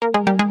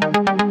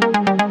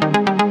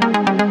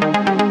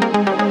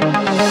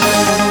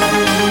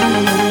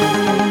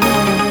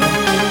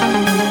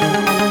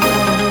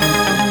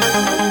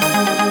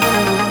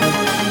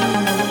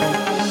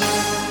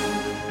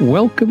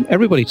welcome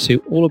everybody to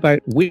All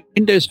About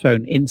Windows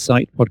Phone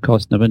Insight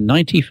podcast number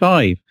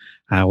 95.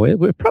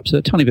 We're perhaps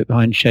a tiny bit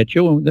behind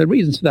schedule, and the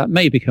reasons for that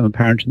may become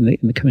apparent in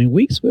the coming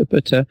weeks, but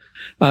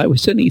we're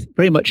certainly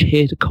very much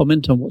here to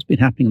comment on what's been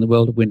happening in the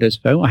world of Windows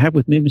Phone. I have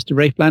with me Mr.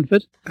 Rafe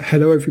Blanford.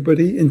 Hello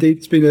everybody. Indeed,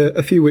 it's been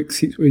a few weeks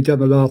since we've done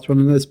the last one,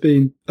 and there's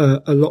been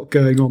a lot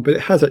going on, but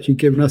it has actually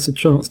given us a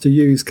chance to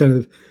use kind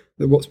of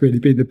what's really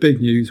been the big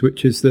news,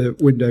 which is the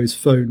Windows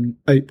Phone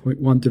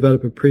 8.1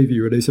 developer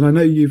preview release. And I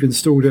know you've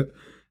installed it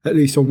at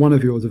least on one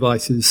of your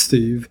devices,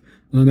 Steve,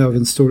 and I know I've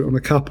installed it on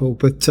a couple,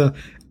 but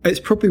it's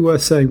probably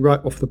worth saying right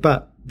off the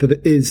bat that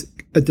it is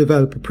a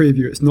developer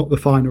preview. It's not the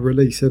final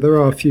release. So there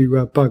are a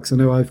few bugs. I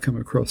know I've come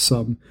across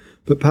some,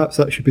 but perhaps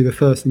that should be the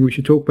first thing we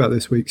should talk about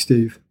this week,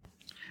 Steve.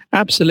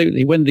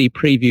 Absolutely. When the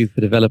preview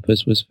for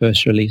developers was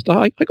first released,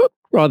 I got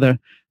rather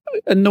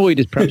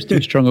annoyed is perhaps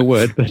too strong a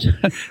word, but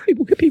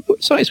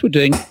sites were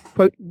doing,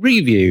 quote,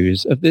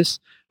 reviews of this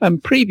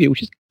preview,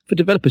 which is for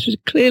developers, which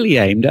is clearly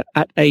aimed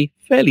at a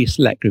fairly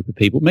select group of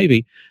people,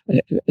 maybe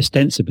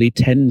ostensibly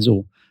tens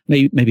or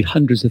maybe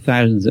hundreds of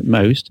thousands at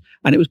most.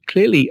 And it was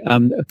clearly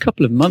a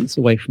couple of months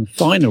away from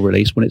final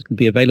release, when it's going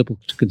to be available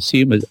to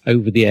consumers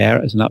over the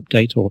air as an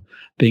update or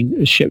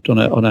being shipped on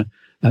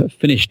a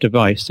finished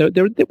device. So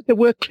there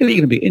were clearly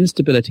going to be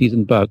instabilities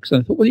and bugs.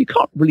 And I thought, well, you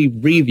can't really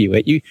review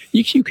it. You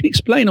can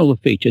explain all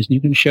the features and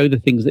you can show the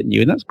things that are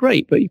new, and that's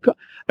great. But you've got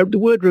the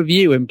word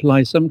review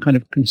implies some kind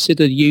of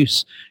considered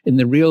use in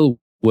the real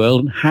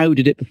world, and how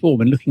did it perform,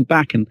 and looking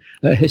back and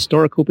a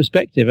historical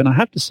perspective. And I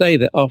have to say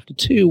that after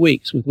 2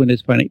 weeks with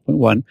Windows Phone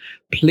 8.1,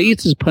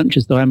 pleased as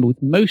punches though I am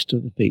with most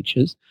of the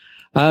features,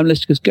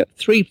 let's just get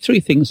three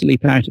things to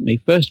leap out at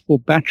me. First of all,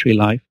 battery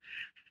life.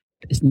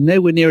 It's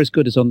nowhere near as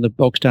good as on the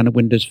bog standard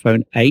Windows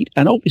Phone 8,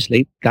 and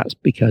obviously that's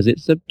because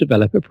it's a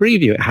developer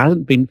preview. It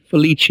hasn't been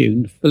fully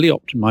tuned, fully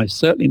optimized,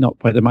 certainly not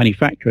by the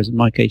manufacturers, in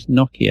my case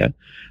Nokia,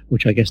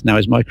 which I guess now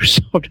is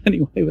Microsoft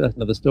anyway, but that's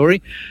another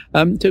story.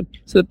 So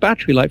the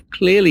battery life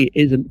clearly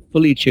isn't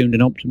fully tuned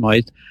and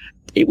optimized.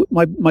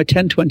 My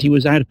 1020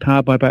 was out of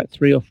power by about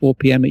 3 or 4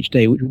 p.m. each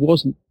day, which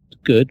wasn't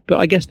good, but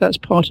I guess that's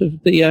part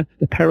of the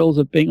perils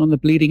of being on the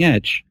bleeding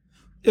edge.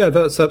 Yeah,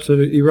 that's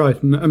absolutely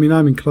right. And I mean,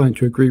 I'm inclined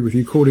to agree with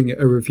you. Calling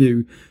it a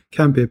review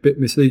can be a bit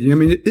misleading. I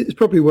mean, it's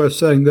probably worth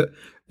saying that,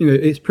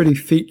 it's pretty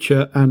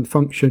feature and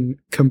function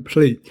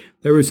complete.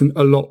 There isn't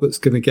a lot that's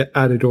going to get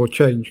added or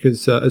changed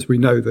because, as we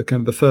know,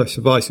 the first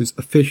devices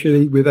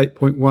officially with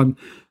 8.1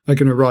 are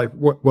going to arrive.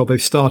 Well,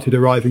 they've started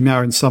arriving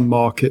now in some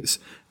markets.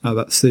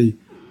 That's the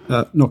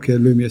Nokia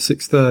Lumia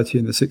 630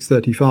 and the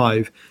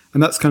 635.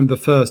 And that's kind of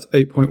the first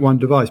 8.1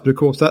 device. But of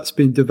course, that's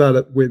been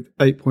developed with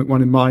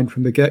 8.1 in mind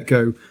from the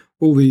get-go.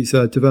 All these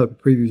developer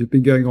previews have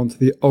been going on to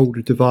the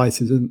older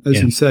devices, and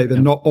as you say,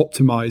 they're not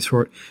optimized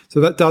for it.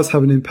 So that does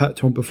have an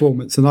impact on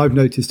performance, and I've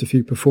noticed a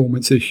few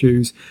performance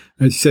issues.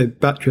 As you said,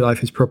 battery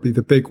life is probably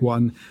the big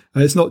one.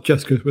 It's not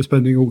just because we're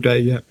spending all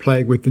day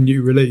playing with the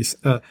new release.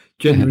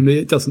 Genuinely,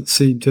 it doesn't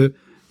seem to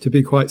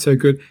be quite so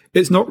good.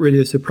 It's not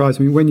really a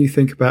surprise. I mean, when you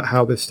think about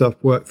how this stuff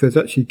works, there's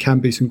actually can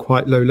be some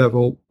quite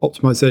low-level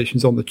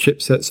optimizations on the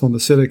chipsets, on the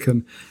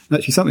silicon. And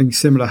actually something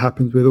similar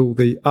happens with all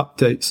the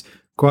updates.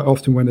 Quite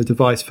often when a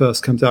device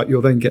first comes out,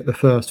 you'll then get the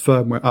first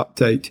firmware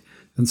update.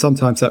 And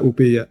sometimes that will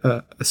be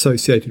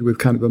associated with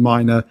kind of a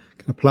minor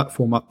kind of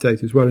platform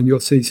update as well. And you'll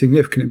see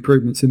significant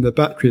improvements in the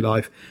battery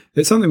life.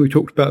 It's something we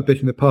talked about a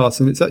bit in the past,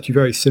 and it's actually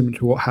very similar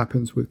to what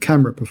happens with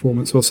camera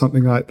performance or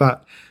something like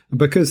that. And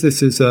because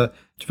this is a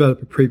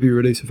developer preview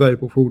release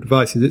available for all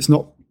devices, it's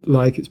not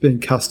like it's being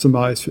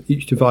customized for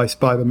each device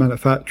by the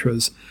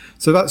manufacturers.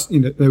 So that's,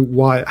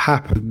 why it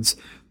happens.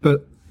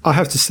 But I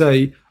have to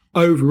say,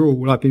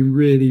 overall, I've been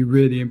really,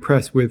 really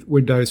impressed with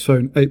Windows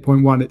Phone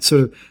 8.1. It's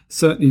sort of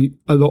certainly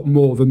a lot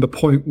more than the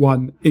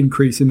 0.1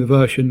 increase in the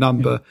version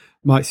number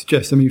might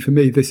suggest. I mean, for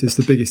me, this is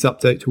the biggest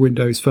update to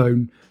Windows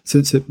Phone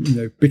since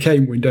it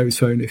became Windows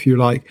Phone, if you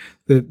like.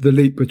 The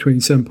leap between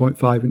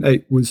 7.5 and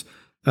 8 was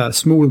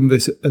smaller than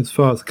this as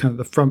far as kind of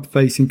the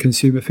front-facing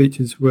consumer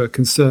features were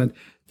concerned.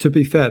 To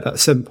be fair, that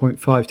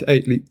 7.5 to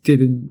 8 leap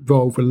did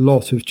involve a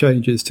lot of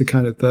changes to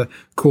kind of the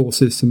core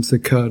systems, the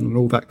kernel, and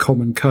all that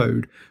common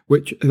code,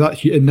 which has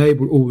actually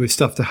enabled all this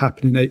stuff to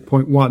happen in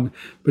 8.1.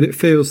 But it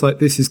feels like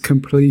this is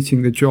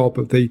completing the job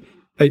of the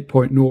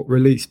 8.0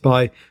 release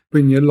by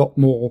bringing a lot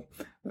more.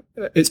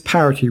 It's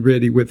parity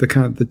really with the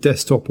kind of the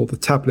desktop or the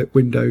tablet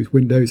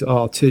Windows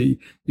RT.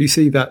 You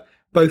see that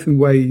both in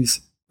ways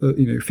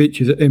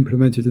features are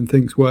implemented and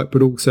things work,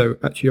 but also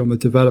actually on the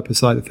developer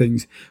side of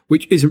things,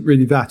 which isn't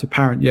really that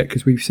apparent yet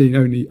because we've seen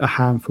only a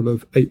handful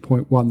of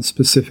 8.1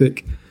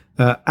 specific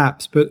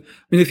apps. But I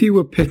mean, if you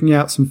were picking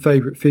out some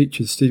favorite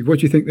features, Steve, what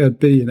do you think there'd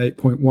be in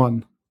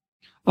 8.1?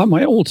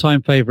 My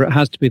all-time favorite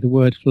has to be the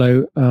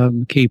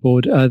WordFlow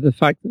keyboard. The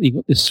fact that you've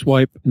got this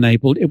swipe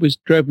enabled,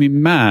 drove me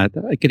mad.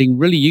 Getting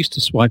really used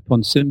to swipe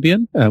on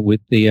Symbian with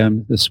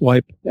the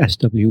swipe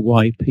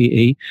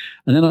SWYPE,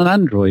 and then on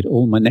Android,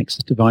 all my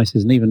Nexus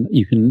devices, and even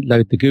you can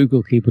load the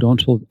Google keyboard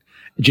onto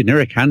a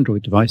generic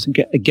Android device and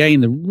get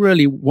again the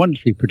really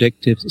wonderfully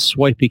predictive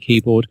swipey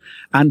keyboard.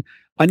 And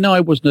I know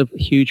I wasn't a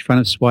huge fan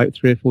of swipe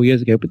 3 or 4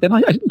 years ago, but then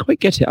I didn't quite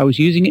get it. I was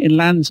using it in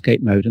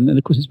landscape mode, and then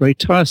of course it's very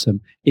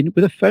tiresome.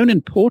 With a phone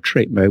in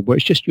portrait mode, where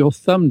it's just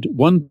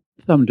one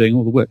thumb doing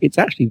all the work, it's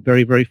actually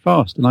very, very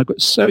fast. And I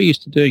got so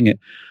used to doing it,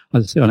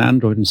 as I say, on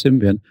Android and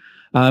Symbian,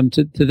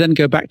 to then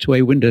go back to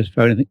a Windows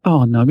phone and think,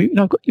 oh no,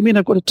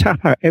 I've got to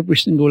tap out every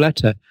single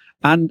letter,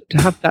 and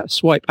to have that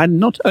swipe, and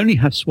not only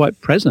have swipe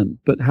present,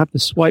 but have the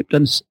swipe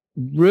done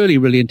really,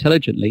 really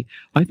intelligently.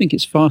 I think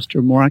it's faster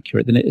and more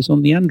accurate than it is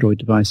on the Android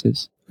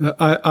devices.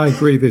 I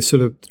agree. This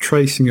sort of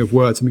tracing of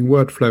words. I mean,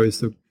 WordFlow is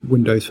the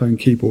Windows Phone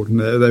keyboard, and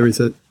there is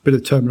a bit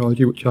of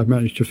terminology which I've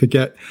managed to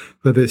forget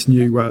for this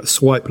new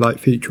swipe-like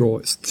feature, or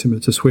it's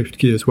similar to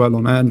SwiftKey as well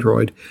on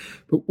Android.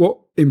 But what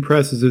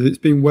impresses is it's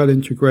been well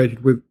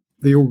integrated with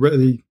the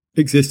already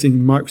existing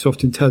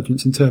Microsoft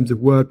intelligence in terms of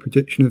word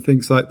prediction and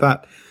things like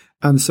that.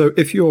 And so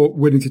if you're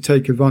willing to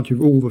take advantage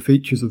of all the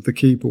features of the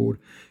keyboard,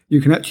 you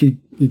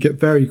get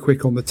very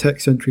quick on the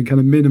text entry and kind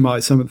of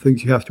minimize some of the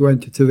things you have to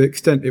enter to the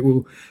extent it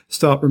will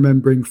start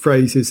remembering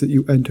phrases that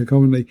you enter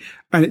commonly.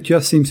 And it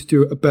just seems to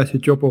do a better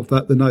job of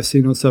that than I've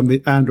seen on some of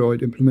the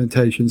Android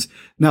implementations.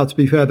 Now, to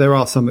be fair, there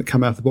are some that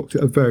come out of the box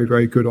that are very,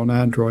 very good on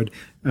Android.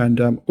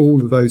 And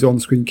all of those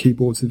on-screen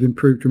keyboards have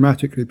improved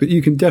dramatically. But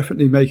you can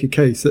definitely make a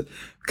case that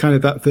kind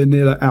of that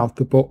vanilla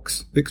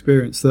out-the-box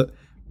experience that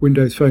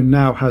Windows Phone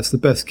now has the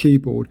best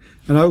keyboard.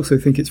 And I also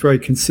think it's very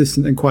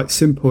consistent and quite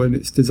simple in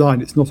its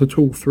design. It's not at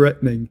all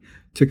threatening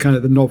to kind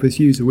of the novice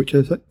user, which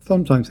I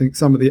sometimes think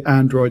some of the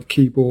Android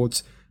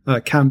keyboards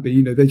can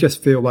be. They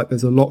just feel like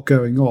there's a lot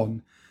going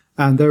on.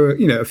 And there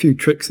are, a few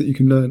tricks that you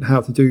can learn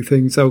how to do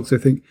things. I also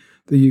think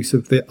the use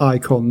of the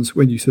icons,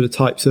 when you sort of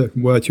type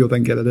certain words, you'll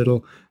then get a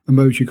little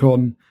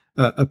emojicon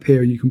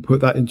appear. You can put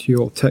that into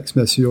your text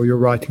message or your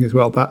writing as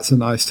well. That's a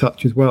nice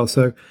touch as well.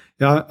 So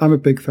yeah, I'm a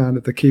big fan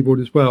of the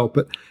keyboard as well.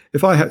 But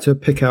if I had to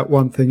pick out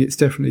one thing, it's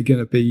definitely going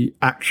to be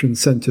Action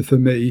Center for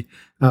me.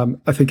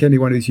 I think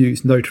anyone who's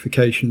used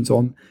notifications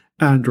on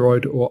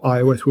Android or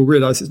iOS will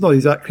realize it's not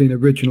exactly an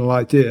original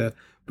idea,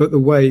 but the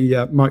way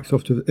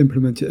Microsoft have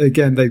implemented it,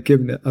 again, they've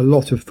given it a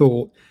lot of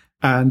thought.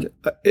 And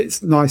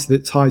it's nice that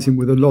it ties in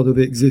with a lot of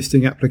the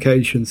existing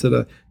applications that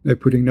are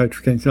putting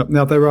notifications up.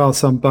 Now, there are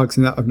some bugs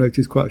in that. I've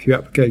noticed quite a few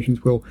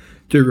applications will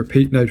do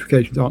repeat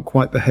notifications, aren't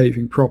quite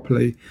behaving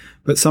properly.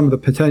 But some of the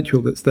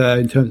potential that's there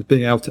in terms of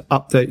being able to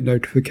update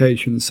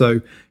notifications.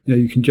 So,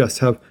 you can just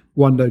have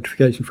one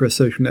notification for a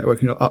social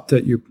network and it'll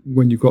update you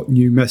when you've got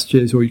new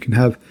messages, or you can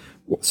have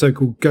what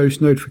so-called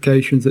ghost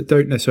notifications that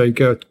don't necessarily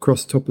go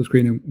across the top of the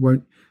screen and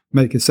won't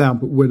make a sound,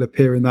 but will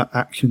appear in that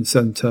Action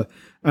Center.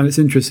 And it's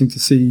interesting to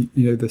see,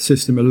 the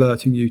system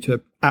alerting you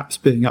to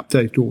apps being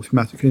updated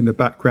automatically in the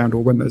background,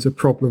 or when there's a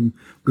problem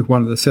with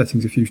one of the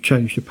settings, if you've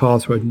changed your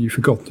password and you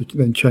forgot to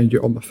then change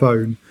it on the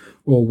phone,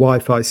 or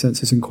Wi-Fi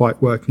sense isn't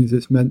quite working as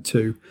it's meant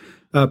to.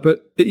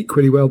 But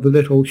equally well, the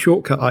little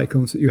shortcut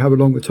icons that you have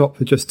along the top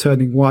for just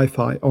turning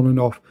Wi-Fi on and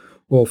off,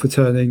 or for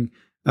turning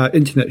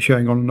internet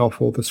sharing on and off,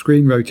 or the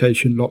screen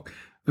rotation lock,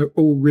 are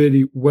all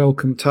really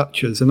welcome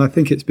touches. And I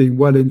think it's been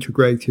well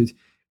integrated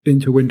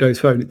into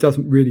Windows Phone. It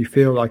doesn't really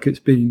feel like it's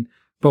been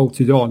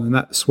bolted on, and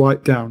that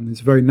swipe down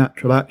is a very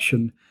natural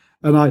action.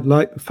 And I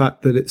like the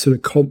fact that it sort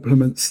of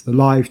complements the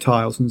live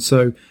tiles. And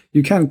so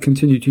you can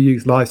continue to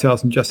use live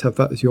tiles and just have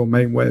that as your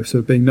main way of sort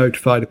of being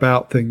notified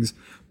about things.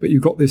 But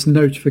you've got this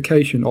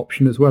notification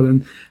option as well.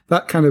 And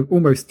that kind of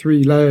almost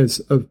 3 layers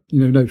of,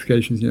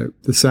 notifications,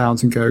 the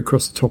sounds and go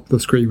across the top of the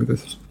screen with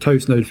the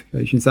toast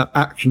notifications, that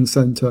Action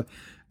Center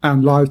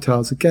and live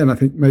tiles, again, I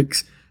think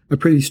makes a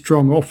pretty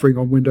strong offering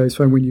on Windows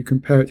Phone when you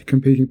compare it to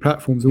competing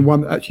platforms, and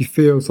one that actually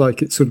feels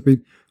like it's sort of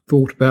been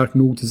thought about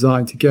and all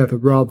designed together,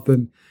 rather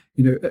than,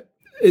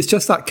 it's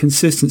just that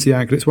consistency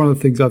angle. It's one of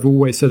the things I've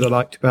always said I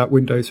liked about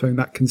Windows Phone.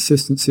 That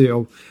consistency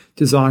of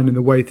design and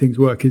the way things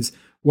work is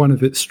one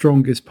of its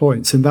strongest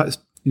points, and that's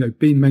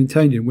been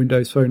maintained in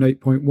Windows Phone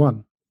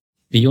 8.1.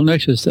 You'll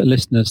notice,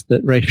 listeners,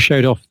 that Rafe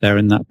showed off there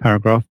in that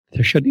paragraph.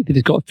 He showed that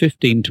he's got a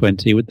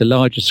 1520 with the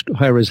largest,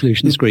 higher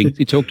resolution screen.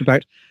 He talked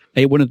about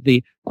one of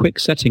the quick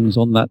settings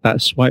on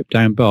that swipe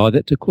down bar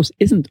that, of course,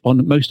 isn't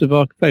on most of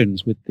our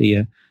phones with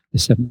the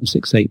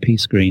 768p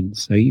screen.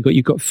 So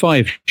you've got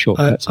 5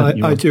 shortcuts.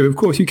 I do. Of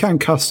course, you can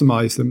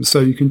customize them, so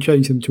you can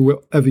change them to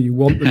whatever you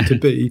want them to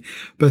be.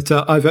 But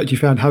I've actually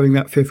found having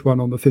that 5th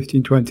one on the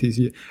 1520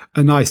 is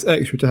a nice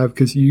extra to have,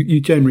 because you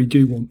generally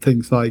do want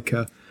things like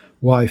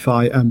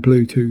Wi-Fi and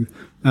Bluetooth,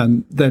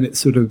 and then it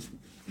sort of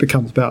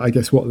becomes about, I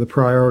guess, what are the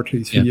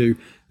priorities for you.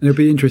 And it'll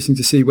be interesting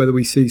to see whether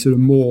we see sort of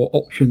more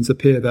options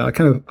appear there. I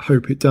kind of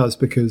hope it does,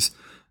 because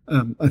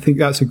I think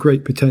that's a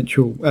great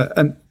potential.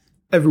 And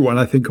everyone,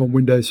 I think, on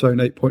Windows Phone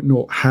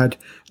 8.0 had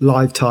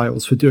live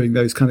tiles for doing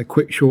those kind of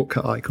quick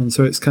shortcut icons.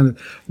 So it's kind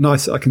of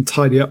nice that I can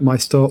tidy up my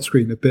start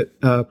screen a bit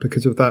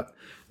because of that.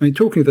 I mean,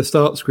 talking of the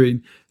start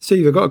screen,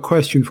 Steve, I've got a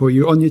question for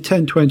you. On your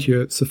 1020,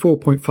 it's a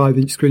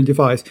 4.5-inch screen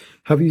device.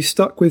 Have you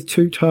stuck with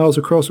 2 tiles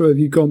across, or have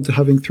you gone to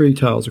having 3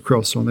 tiles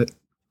across on it?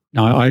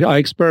 No, I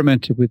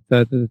experimented with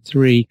the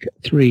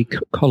three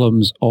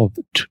columns of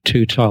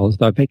two tiles.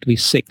 There are effectively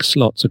 6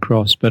 slots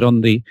across, but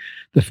on the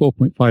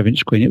 4.5-inch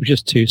screen, it was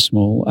just too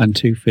small and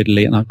too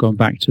fiddly, and I've gone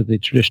back to the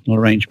traditional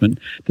arrangement.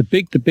 The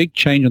big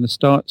change on the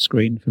start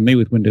screen for me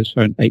with Windows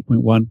Phone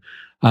 8.1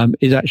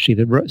 is actually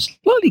the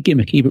slightly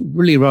gimmicky but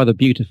really rather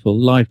beautiful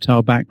live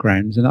tile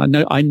backgrounds. And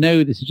I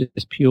know this is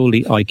just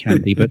purely eye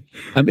candy, but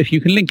if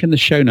you can link in the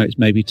show notes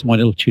maybe to my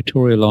little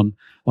tutorial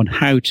on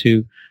how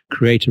to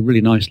create a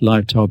really nice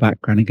live tile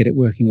background and get it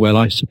working well.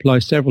 I supply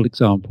several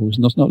examples,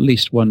 not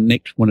least one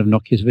nicked from one of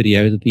Nokia's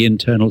videos of the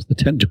internals, the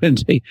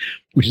 1020,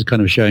 which is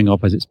kind of showing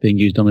off as it's being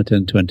used on the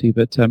 1020.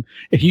 But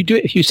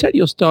if you set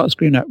your start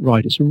screen up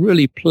right, it's a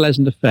really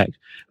pleasant effect.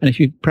 And if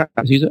you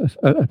perhaps use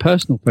a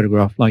personal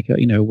photograph, like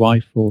a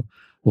wife or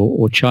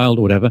child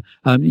or whatever,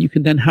 you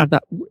can then have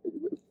that.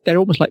 They're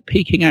almost like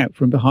peeking out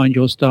from behind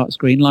your start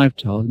screen live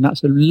tiles, and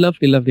that's a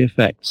lovely, lovely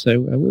effect. So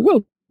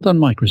well done,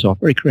 Microsoft.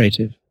 Very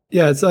creative.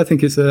 Yeah, I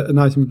think it's a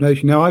nice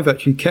implementation. Now, I've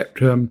actually kept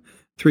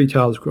 3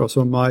 tiles across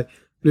on my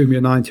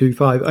Lumia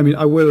 925. I mean,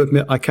 I will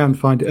admit I can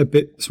find it a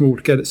bit small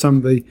to get at some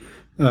of the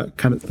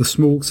kind of the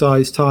small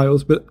size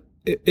tiles, but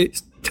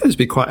it tends to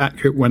be quite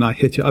accurate when I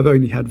hit it. I've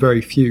only had very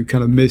few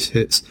kind of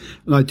mishits,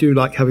 and I do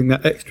like having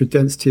that extra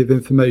density of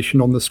information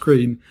on the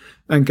screen.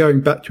 And going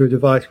back to a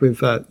device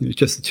with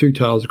just the 2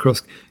 tiles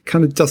across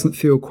kind of doesn't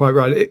feel quite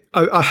right.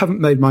 I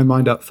haven't made my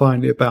mind up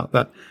finally about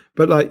that,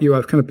 but like you,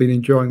 I've kind of been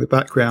enjoying the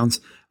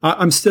backgrounds.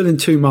 I'm still in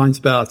 2 minds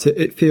about it.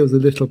 It feels a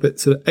little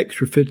bit sort of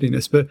extra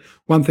fiddliness, but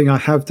one thing I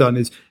have done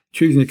is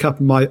choosing a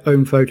couple of my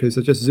own photos.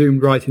 I just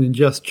zoomed right in and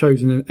just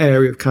chosen an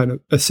area of kind of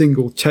a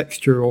single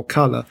texture or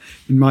color.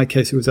 In my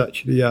case, it was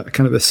actually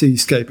kind of a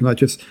seascape, and I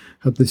just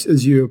had this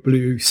azure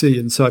blue sea.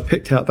 And so I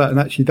picked out that, and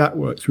actually that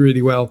works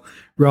really well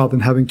rather than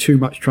having too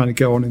much trying to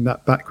go on in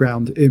that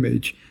background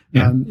image.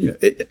 Yeah. And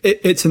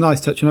it's a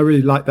nice touch, and I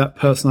really like that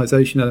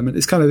personalization element.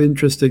 It's kind of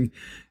interesting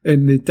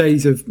in the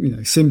days of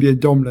Symbian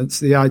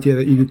dominance. The idea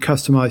that you could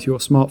customize your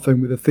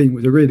smartphone with a theme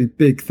was a really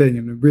big thing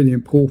and really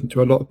important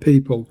to a lot of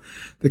people.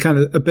 The kind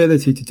of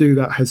ability to do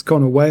that has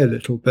gone away a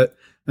little bit.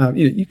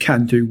 You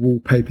can do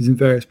wallpapers in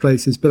various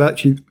places, but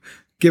actually,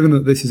 given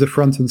that this is a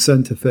front and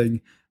center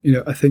thing,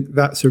 I think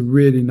that's a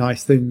really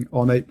nice thing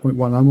on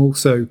 8.1. I'm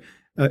also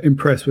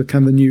impressed with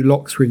kind of the new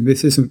lock screen.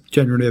 This isn't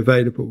generally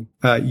available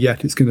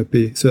yet. It's going to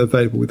be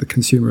available with the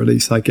consumer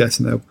release, I guess.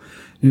 And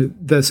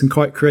there's some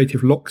quite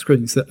creative lock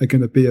screens that are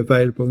going to be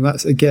available. And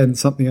that's, again,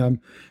 something I'm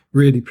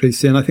really pleased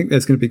to see. And I think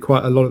there's going to be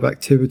quite a lot of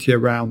activity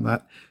around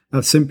that,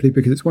 simply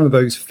because it's one of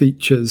those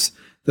features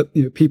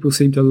that people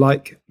seem to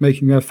like,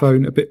 making their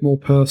phone a bit more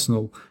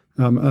personal.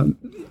 And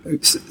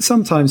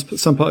sometimes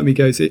some part of me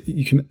goes,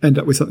 you can end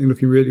up with something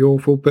looking really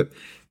awful, but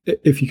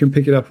if you can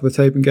pick it up off the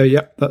table and go,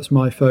 yep, that's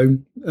my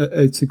phone,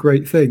 it's a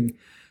great thing.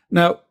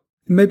 Now,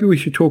 maybe we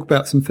should talk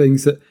about some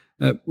things that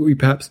we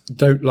perhaps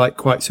don't like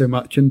quite so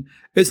much. And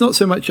it's not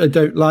so much I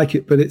don't like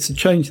it, but it's a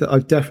change that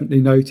I've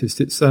definitely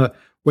noticed. It's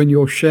when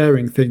you're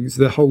sharing things,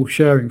 the whole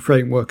sharing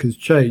framework has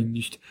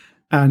changed.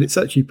 And it's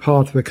actually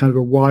part of a kind of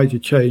a wider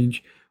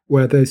change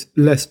where there's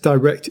less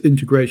direct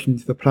integration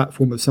into the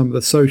platform of some of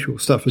the social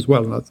stuff as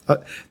well.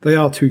 And they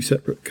are 2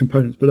 separate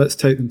components, but let's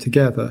take them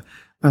together.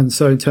 And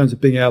so in terms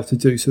of being able to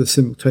do sort of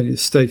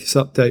simultaneous status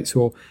updates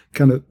or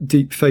kind of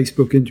deep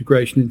Facebook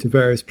integration into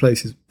various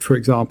places, for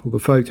example, the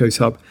Photos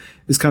Hub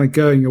is kind of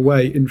going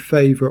away in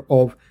favor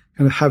of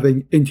kind of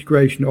having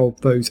integration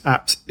of those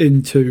apps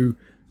into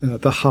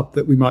the hub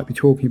that we might be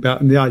talking about.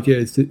 And the idea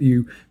is that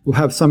you will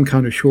have some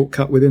kind of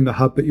shortcut within the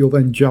hub, but you'll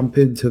then jump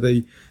into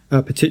the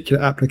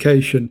particular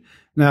application.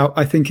 Now,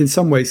 I think in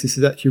some ways this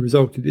has actually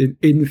resulted in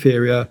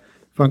inferior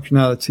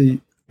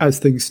functionality as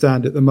things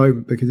stand at the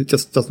moment, because it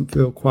just doesn't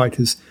feel quite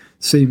as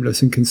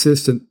seamless and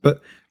consistent.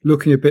 But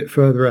looking a bit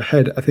further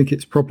ahead, I think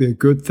it's probably a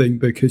good thing,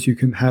 because you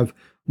can have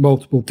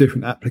multiple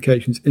different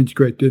applications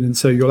integrated in, and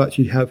so you'll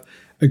actually have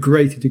a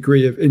greater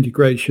degree of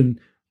integration,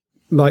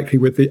 likely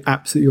with the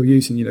apps that you're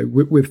using.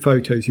 With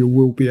photos, you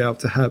will be able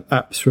to have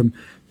apps from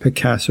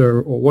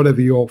Picasa or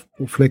whatever or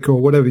Flickr or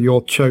whatever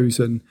your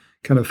chosen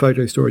kind of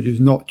photo storage is,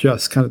 not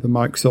just kind of the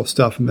Microsoft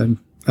stuff and then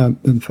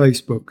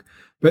Facebook.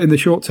 But in the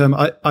short term,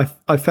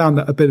 I found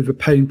that a bit of a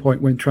pain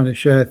point when trying to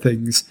share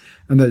things.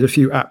 And there's a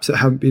few apps that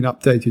haven't been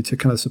updated to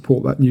kind of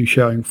support that new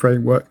sharing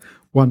framework.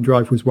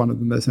 OneDrive was one of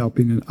them. There's now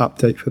been an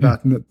update for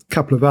that, and a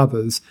couple of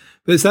others.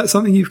 But is that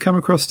something you've come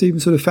across, Stephen,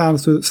 sort of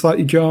found sort of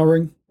slightly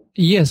jarring?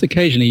 Yes,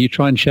 occasionally you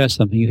try and share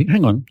something. You think,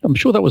 hang on, I'm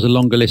sure that was a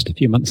longer list a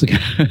few months ago.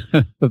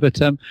 But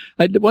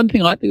one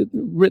thing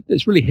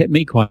that's really hit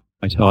me quite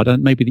hard,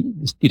 and maybe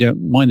you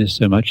don't mind this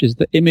so much, is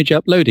the image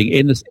uploading,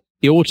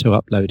 the auto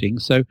uploading.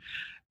 So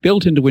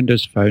built into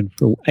Windows Phone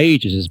for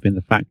ages has been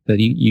the fact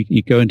that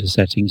you go into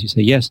settings, you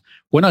say, yes,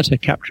 when I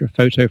capture a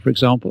photo, for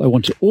example, I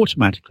want it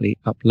automatically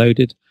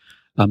uploaded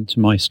to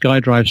my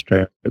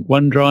SkyDrive /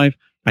 OneDrive,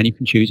 and you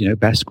can choose,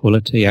 best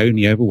quality,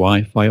 only over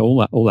Wi-Fi,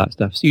 all that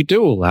stuff. So you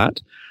do all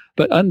that,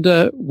 But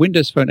under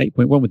Windows Phone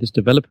 8.1 with this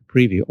developer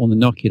preview on the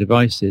Nokia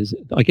devices,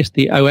 I guess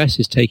the OS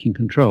is taking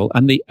control,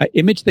 and the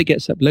image that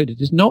gets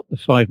uploaded is not the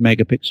 5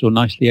 megapixel,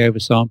 nicely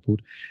oversampled,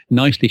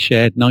 nicely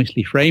shared,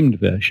 nicely framed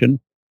version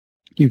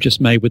you've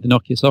just made with the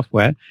Nokia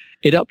software.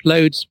 It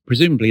uploads,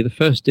 presumably, the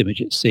first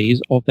image it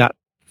sees of that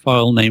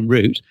file name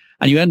root,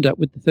 and you end up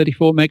with the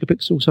 34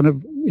 megapixel sort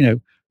of,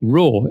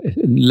 raw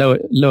in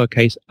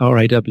lowercase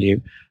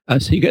RAW.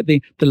 So you get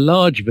the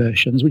large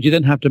versions, which you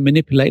then have to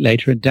manipulate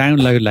later and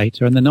download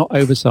later, and they're not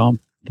oversampled,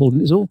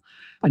 and it's all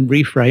and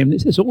reframed.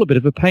 It's all a bit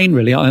of a pain,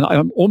 really.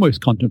 I'm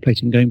almost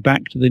contemplating going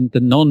back to the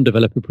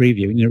non-developer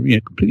preview,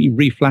 completely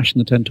reflashing the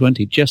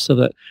 1020, just so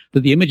that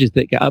the images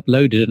that get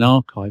uploaded and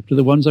archived are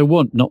the ones I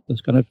want, not the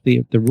kind of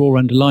the raw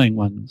underlying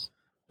ones.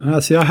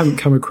 See, I haven't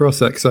come across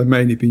that because I've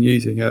mainly been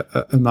using a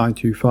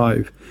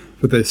 925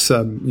 for this,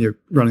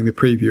 running the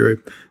preview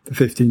of the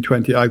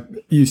 1520. I've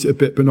used it a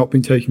bit, but not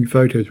been taking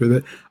photos with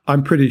it.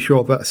 I'm pretty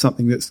sure that's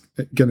something that's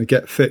going to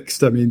get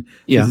fixed. I mean,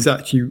 This is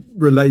actually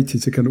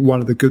related to kind of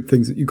one of the good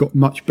things that you've got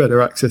much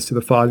better access to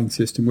the filing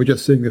system. We're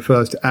just seeing the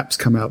first apps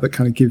come out that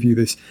kind of give you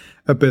this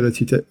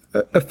ability to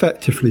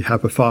effectively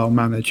have a file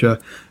manager.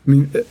 I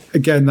mean,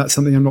 again, that's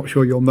something I'm not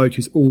sure you'll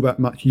notice all that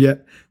much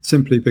yet,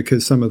 simply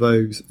because some of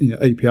those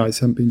APIs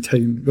haven't been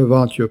taken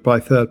advantage of by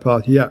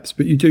third-party apps.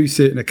 But you do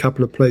see it in a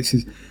couple of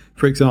places.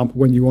 For example,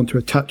 when you want to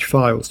attach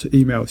files to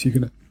emails, you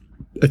can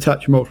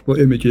attach multiple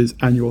images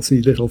and you'll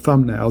see little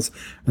thumbnails.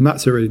 And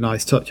that's a really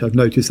nice touch. I've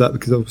noticed that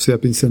because obviously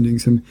I've been sending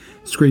some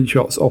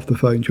screenshots off the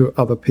phone to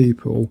other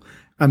people.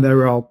 And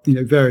there are,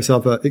 various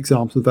other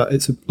examples of that.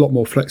 It's a lot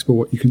more flexible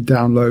what you can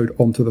download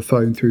onto the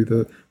phone through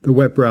the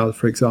web browser,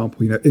 for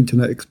example.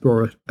 Internet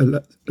Explorer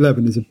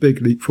 11 is a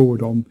big leap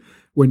forward on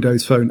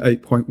Windows Phone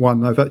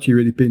 8.1. I've actually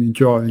really been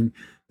enjoying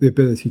the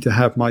ability to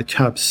have my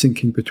tabs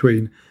syncing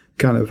between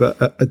kind of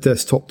a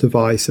desktop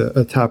device,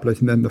 a tablet,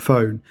 and then the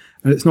phone.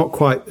 And it's not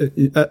quite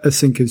a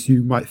sync as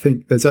you might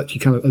think. There's actually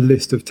kind of a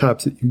list of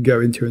tabs that you can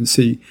go into and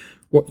see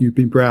what you've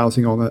been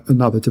browsing on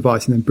another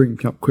device and then bring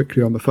it up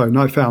quickly on the phone. And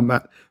I found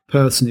that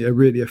personally a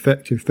really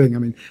effective thing. I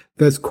mean,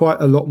 there's quite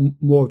a lot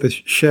more of this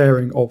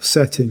sharing of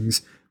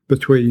settings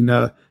between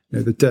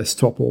the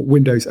desktop or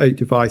Windows 8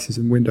 devices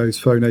and Windows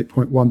Phone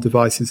 8.1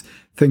 devices,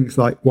 things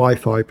like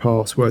Wi-Fi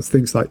passwords,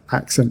 things like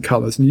accent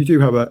colors. And you do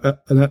have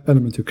an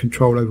element of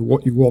control over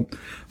what you want.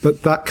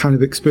 But that kind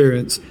of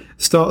experience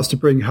starts to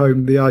bring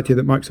home the idea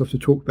that Microsoft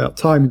have talked about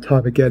time and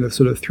time again of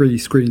sort of 3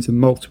 screens and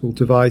multiple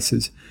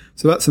devices.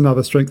 So that's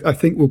another strength I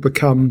think will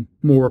become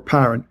more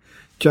apparent,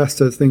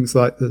 just as things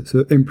like the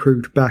sort of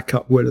improved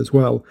backup will as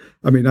well.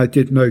 I mean, I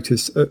did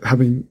notice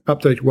having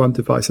updated one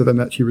device, I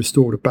then actually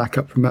restored a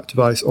backup from that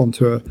device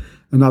onto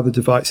another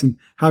device, and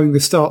having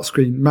the start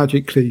screen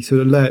magically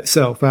sort of lay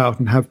itself out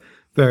and have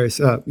various,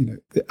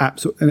 the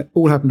apps, and it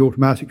all happened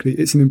automatically.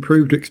 It's an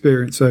improved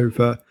experience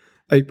over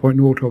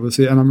 8.0,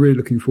 obviously, and I'm really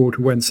looking forward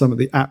to when some of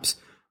the apps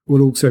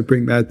will also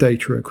bring their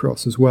data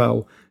across as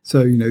well.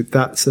 So,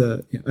 that's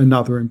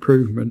another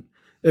improvement.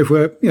 If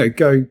we're,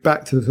 going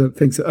back to the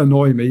things that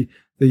annoy me,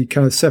 the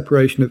kind of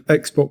separation of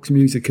Xbox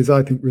music has,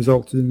 I think,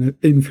 resulted in an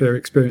inferior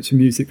experience of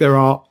music. There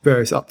are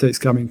various updates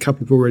coming. A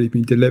couple have already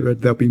been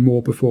delivered. There'll be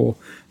more before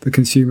the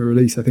consumer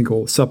release, I think,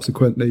 or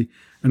subsequently.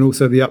 And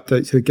also the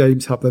updates to the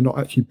Games Hub, they're not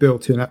actually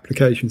built-in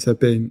applications. They're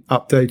being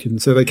updated.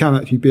 And so they can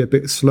actually be a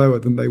bit slower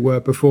than they were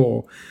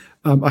before.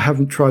 I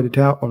haven't tried it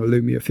out on a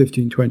Lumia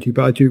 1520,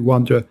 but I do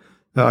wonder,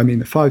 the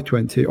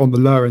 520, on the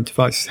lower-end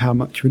devices, how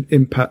much of an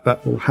impact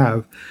that will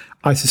have.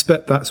 I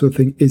suspect that sort of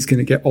thing is going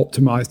to get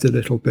optimized a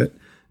little bit.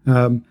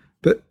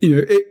 But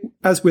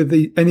as with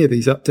any of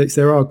these updates,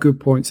 there are good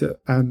points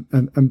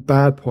and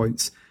bad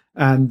points,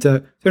 and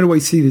don't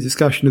always see the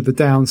discussion of the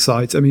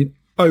downsides. I mean,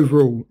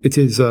 overall, it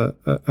is a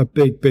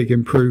big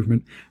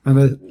improvement, and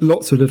there's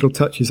lots of little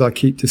touches I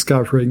keep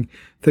discovering.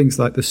 Things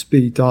like the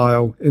speed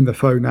dial in the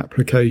phone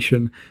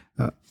application,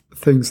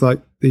 things like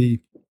the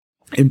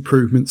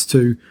improvements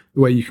to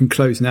the way you can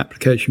close an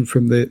application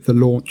from the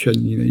launch, and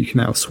you can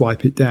now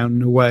swipe it down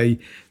and away.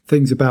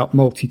 Things about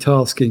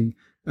multitasking.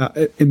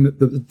 In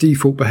the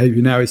default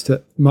behavior now is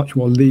to much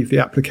more leave the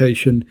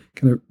application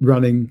kind of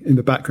running in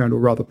the background, or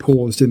rather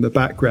paused in the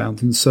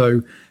background. And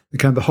so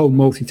the whole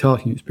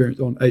multitasking experience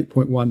on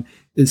 8.1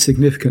 is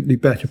significantly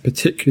better,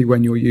 particularly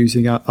when you're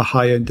using a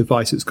high-end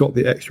device that's got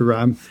the extra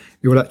RAM.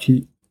 It will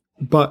actually,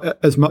 but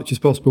as much as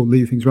possible,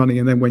 leave things running.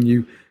 And then when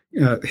you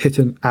hit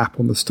an app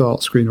on the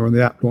start screen or on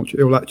the app launcher,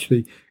 it will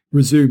actually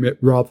resume it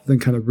rather than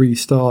kind of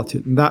restart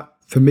it. And that,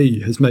 for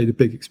me, has made a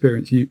big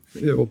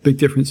big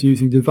difference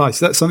using the device. Is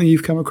that something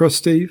you've come across,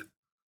 Steve?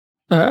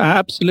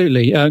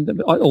 Absolutely.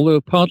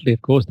 Although partly,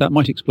 of course, that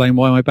might explain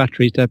why my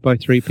battery's dead by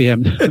 3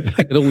 p.m. The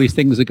fact that all these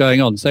things are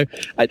going on. So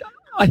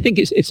I think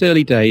it's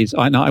early days.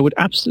 I would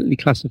absolutely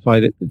classify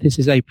that this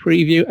is a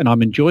preview, and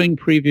I'm enjoying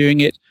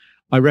previewing it.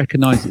 I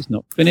recognize it's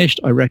not finished.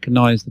 I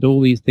recognize that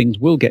all these things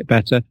will get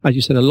better. As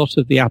you said, a lot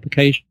of the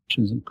applications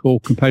and core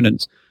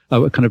components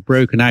are kind of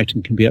broken out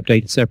and can be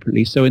updated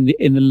separately. So in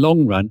the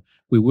long run,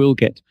 we will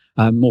get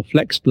more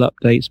flexible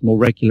updates, more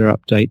regular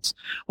updates.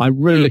 I'm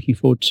really looking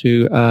forward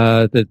to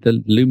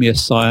the Lumia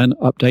Cyan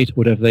update,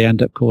 whatever they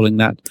end up calling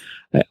that.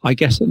 I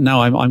guess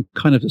now I'm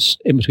kind of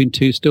in between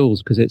two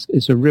stools because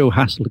it's a real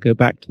hassle to go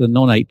back to the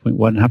non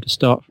 8.1 and have to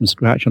start from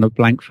scratch on a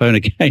blank phone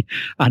again.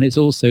 And it's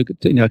also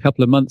a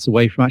couple of months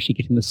away from actually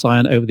getting the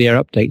Cyan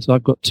over-the-air update. So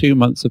I've got 2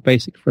 months of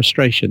basic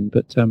frustration,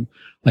 but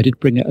I did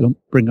bring it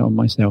on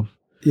myself.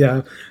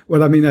 Yeah,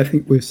 well, I mean, I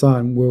think with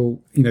Cyan we'll,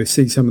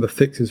 see some of the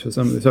fixes for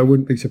some of this. I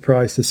wouldn't be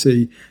surprised to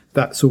see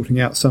that sorting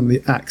out some of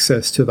the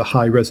access to the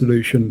high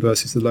resolution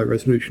versus the low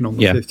resolution on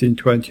the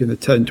 1520 and the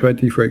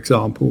 1020, for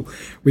example.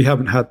 We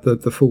haven't had the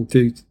full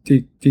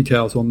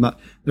details on that.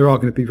 There are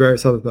going to be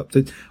various other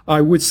updates. I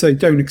would say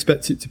don't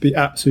expect it to be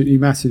absolutely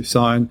massive,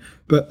 Cyan,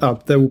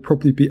 but there will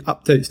probably be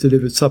updates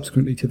delivered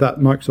subsequently to that.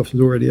 Microsoft is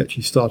already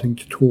actually starting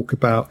to talk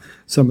about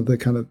some of the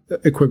kind of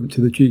equivalent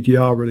to the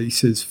GDR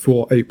releases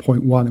for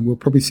 8.1, and we'll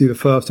probably see the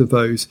first of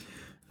those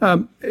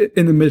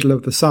in the middle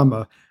of the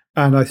summer.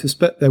 And I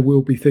suspect there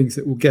will be things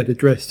that will get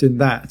addressed in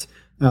that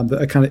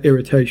are kind of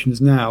irritations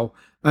now.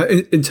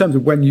 In terms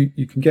of when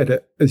you can get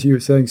it, as you were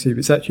saying, Steve,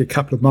 it's actually a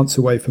couple of months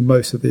away for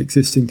most of the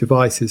existing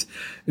devices.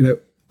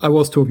 I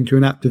was talking to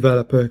an app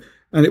developer,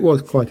 and it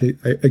was quite a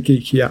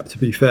geeky app, to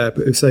be fair,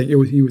 but it was saying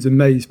he was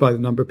amazed by the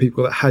number of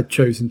people that had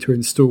chosen to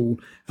install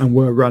and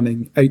were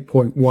running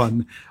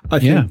 8.1.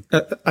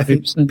 I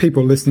think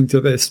people listening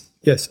to this,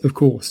 yes, of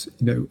course,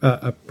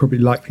 are probably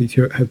likely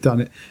to have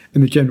done it.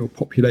 In the general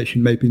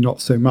population, maybe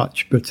not so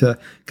much, but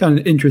kind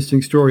of an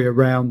interesting story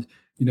around,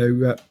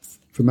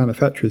 for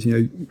manufacturers,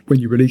 when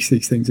you release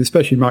these things,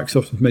 especially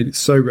Microsoft have made it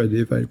so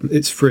readily available.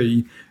 It's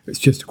free. It's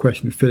just a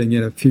question of filling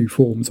in a few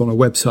forms on a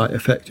website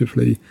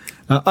effectively.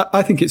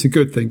 I think it's a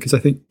good thing because I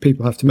think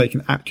people have to make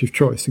an active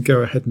choice to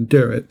go ahead and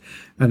do it.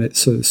 And it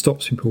sort of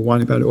stops people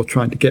whining about it or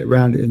trying to get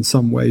around it in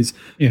some ways.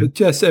 Yeah. But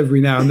just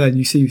every now and then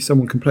you see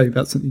someone complain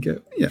about something, you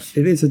go, yeah,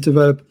 it is a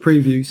developer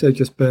preview, so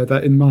just bear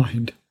that in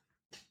mind.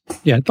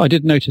 Yeah, I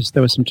did notice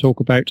there was some talk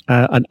about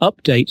an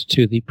update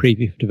to the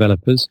preview for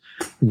developers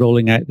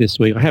rolling out this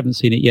week. I haven't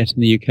seen it yet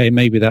in the UK.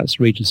 Maybe that's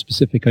region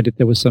specific.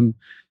 There was some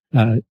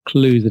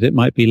clue that it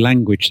might be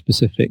language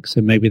specific, so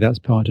maybe that's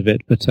part of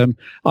it. But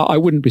I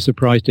wouldn't be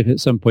surprised if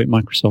at some point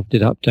Microsoft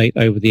did update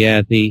over the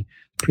air the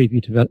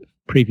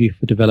preview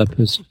for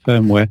developers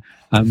firmware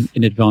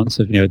in advance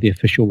of the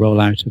official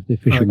rollout of the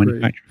official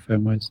manufacturer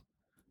firmwares.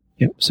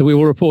 Yeah, so we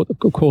will report,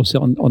 of course,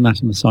 on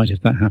that on the site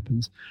if that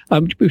happens.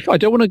 I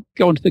don't want to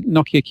go on to the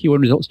Nokia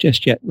Q1 results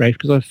just yet, Rafe,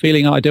 because I'm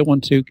feeling I don't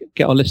want to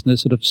get our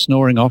listeners sort of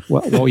snoring off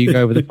while you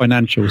go over the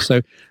financials.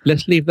 So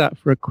let's leave that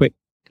for a quick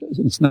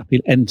and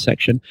snappy end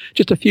section.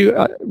 Just a few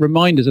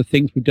reminders of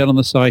things we've done on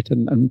the site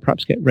and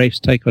perhaps get Rafe's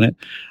take on it.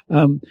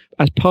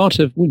 As part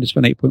of Windows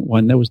Phone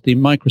 8.1, there was the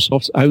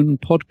Microsoft's own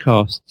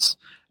podcasts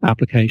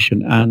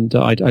application, and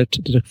I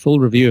did a full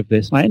review of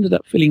this. I ended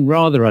up feeling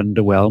rather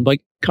underwhelmed by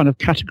kind of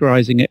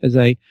categorizing it as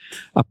a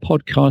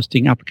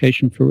podcasting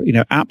application for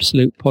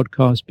absolute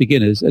podcast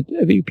beginners.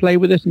 Have you played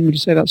with it, and would you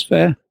say that's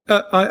fair?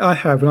 I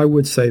have, and I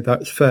would say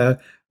that's fair.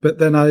 But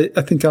then I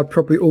think I'd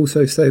probably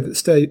also say that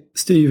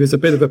Steve is a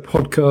bit of a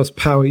podcast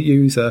power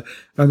user,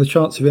 and the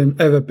chance of him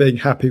ever being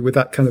happy with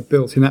that kind of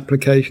built-in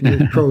application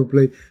is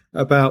probably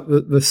about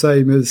the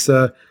same as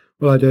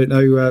I don't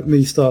know,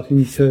 me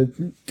starting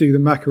to do the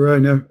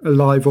Macarona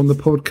live on the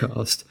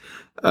podcast.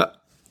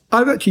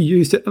 I've actually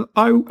used it, and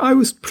I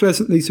was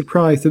pleasantly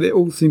surprised that it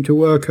all seemed to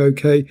work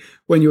okay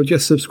when you're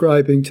just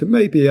subscribing to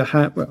maybe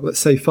let's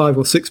say 5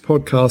 or 6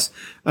 podcasts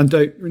and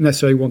don't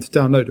necessarily want to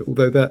download it,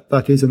 although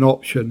that is an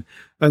option.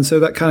 And so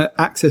that kind of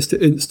access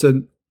to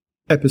instant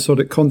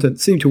episodic content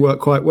seemed to work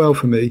quite well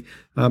for me.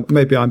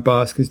 Maybe I'm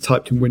biased because I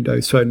typed in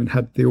Windows Phone and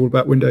had the All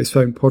About Windows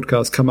Phone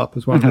podcast come up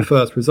as one of the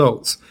first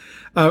results.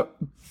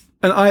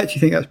 And I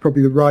actually think that's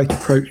probably the right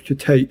approach to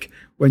take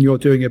when you're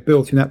doing a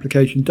built-in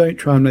application. Don't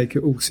try and make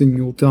it all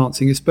singing or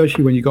dancing,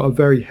 especially when you've got a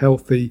very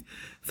healthy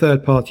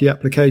third-party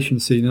application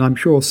scene. And I'm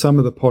sure some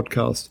of the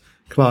podcast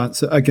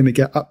clients are going to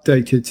get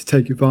updated to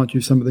take advantage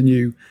of some of the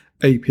new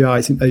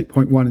APIs in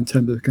 8.1 in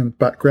terms of kind of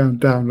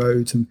background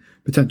downloads and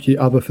potentially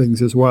other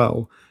things as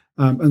well.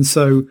 And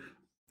so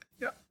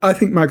I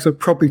think Microsoft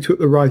probably took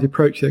the right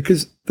approach there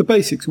because the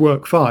basics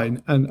work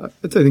fine. And I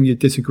don't think you'd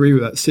disagree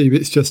with that, Steve.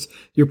 It's just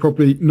you're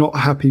probably not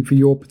happy for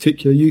your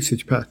particular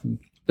usage pattern.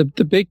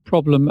 The big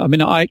problem, I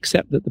mean, I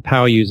accept that the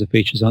power user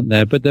features aren't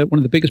there, but one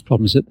of the biggest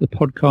problems is that the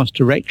podcast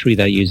directory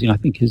they're using, I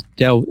think,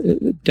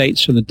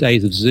 dates from the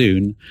days of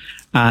Zune,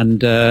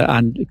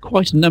 and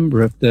quite a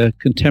number of the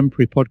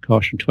contemporary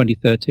podcasts from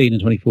 2013 and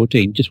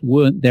 2014 just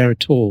weren't there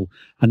at all.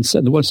 And so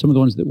some of the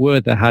ones that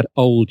were there had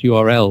old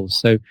URLs.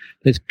 So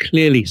there's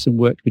clearly some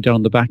work to be done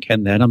on the back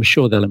end there, and I'm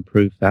sure they'll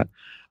improve that.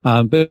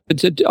 But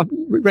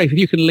Rafe, if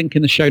you can link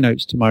in the show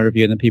notes to my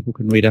review, and then people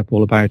can read up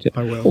all about it.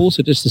 I will.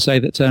 Also, just to say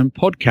that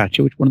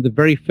Podcatcher, which is one of the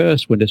very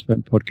first Windows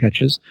Phone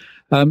podcatchers,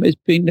 has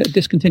been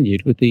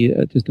discontinued.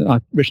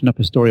 I've written up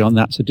a story on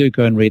that, so do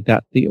go and read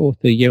that. The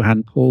author,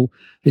 Johan Paul,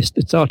 it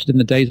started in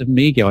the days of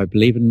Migo, I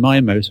believe, and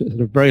MIMO, so it's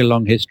a very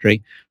long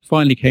history.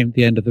 Finally came to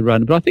the end of the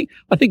run. But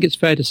I think it's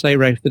fair to say,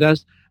 Rafe,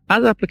 that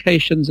as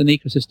applications and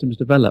ecosystems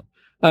develop,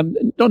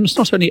 it's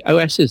not only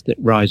OSs that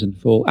rise and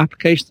fall,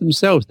 applications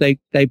themselves,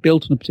 they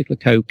built on a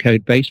particular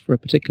code base for a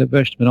particular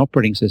version of an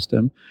operating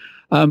system.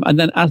 And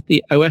then as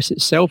the OS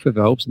itself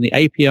evolves and the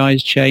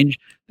APIs change,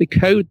 the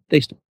code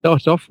they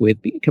start off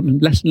with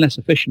becomes less and less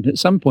efficient. At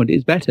some point,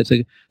 it's better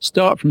to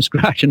start from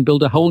scratch and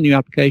build a whole new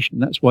application.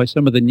 That's why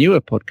some of the newer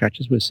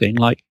podcatchers we're seeing,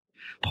 like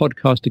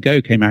Podcast to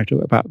Go came out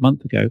about a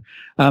month ago,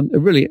 are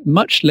really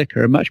much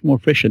slicker and much more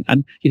efficient.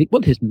 And you think,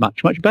 well, this is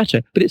much, much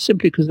better. But it's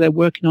simply because they're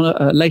working on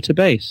a later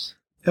base.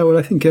 Yeah, well,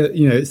 I think,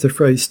 it's the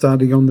phrase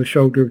standing on the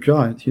shoulder of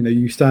giants.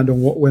 You stand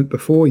on what went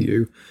before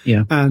you.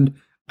 Yeah. And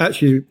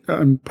actually,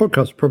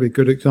 podcast is probably a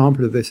good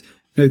example of this.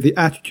 The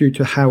attitude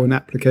to how an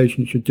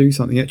application should do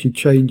something actually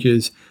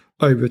changes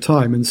over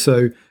time. And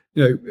so,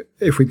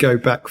 if we go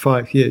back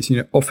 5 years,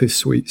 Office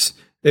suites,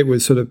 it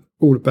was sort of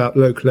all about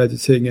local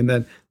editing. And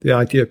then the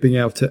idea of being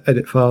able to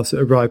edit files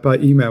that arrive by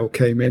email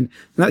came in.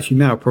 And actually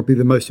now probably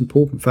the most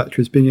important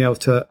factor is being able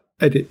to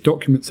edit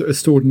documents that are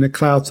stored in the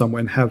cloud somewhere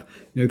and have,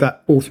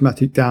 that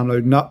automatic download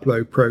and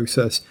upload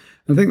process.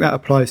 And I think that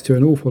applies to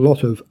an awful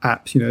lot of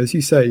apps. As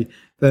you say,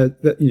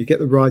 that you get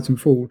the rise and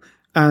fall.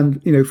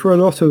 And, for a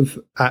lot of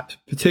apps,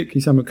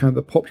 particularly some of kind of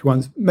the popular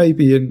ones,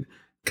 maybe in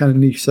kind of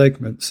niche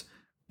segments,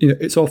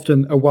 it's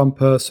often a one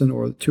person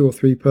or a 2 or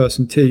 3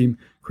 person team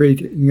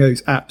creating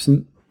those apps.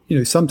 And,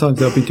 sometimes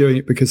they'll be doing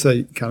it because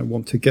they kind of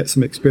want to get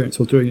some experience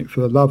or doing it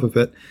for the love of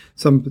it.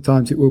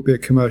 Sometimes it will be a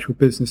commercial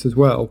business as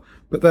well,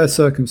 but their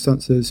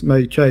circumstances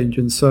may change.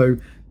 And so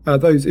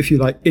those, if you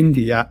like,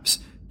 indie apps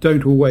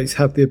don't always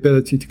have the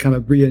ability to kind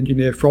of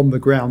re-engineer from the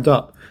ground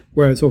up.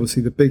 Whereas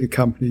obviously the bigger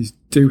companies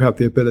do have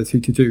the ability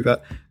to do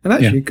that. And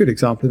actually a good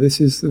example of this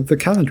is the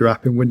calendar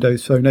app in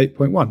Windows Phone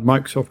 8.1.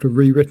 Microsoft have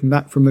rewritten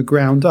that from the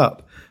ground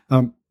up,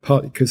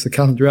 partly because the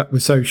calendar app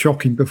was so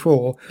shocking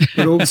before,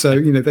 but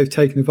also, they've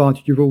taken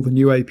advantage of all the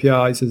new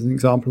APIs as an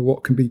example of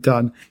what can be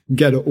done and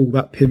get all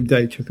that PIM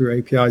data through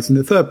APIs. And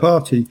the third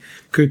party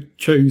could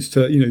choose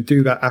to,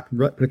 do that app and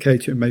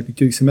replicate it and maybe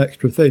do some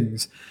extra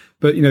things.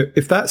 But,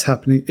 if that's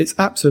happening, it's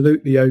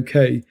absolutely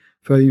okay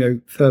for,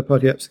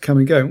 third-party apps to come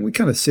and go. And we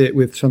kind of see it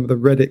with some of the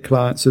Reddit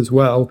clients as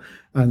well.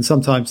 And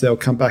sometimes they'll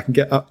come back and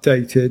get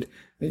updated.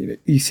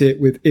 You see it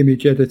with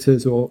image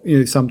editors or,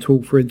 some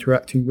tool for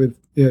interacting with,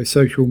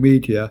 social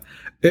media.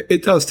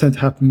 It does tend to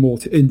happen more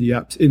to indie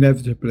apps,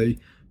 inevitably.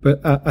 But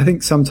I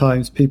think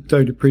sometimes people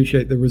don't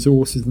appreciate the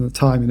resources and the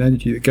time and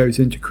energy that goes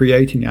into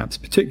creating apps,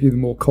 particularly the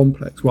more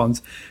complex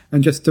ones.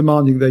 And just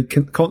demanding they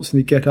can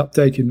constantly get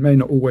updated may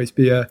not always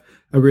be a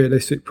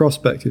realistic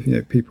prospect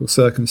if, people's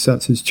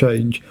circumstances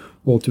change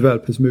or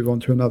developers move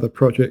on to another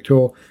project,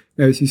 or,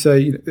 as you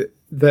say,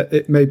 that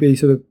it may be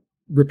sort of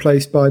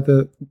replaced by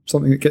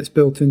something that gets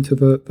built into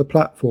the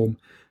platform.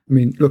 I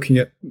mean, looking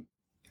at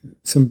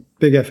some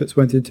big efforts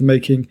went into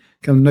making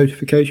kind of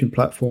notification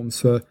platforms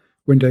for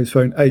Windows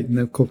Phone 8, and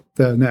of course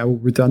they're now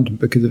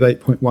redundant because of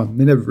 8.1.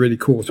 They never really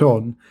caught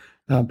on,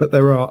 but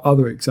there are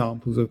other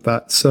examples of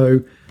that.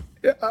 So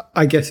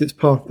I guess it's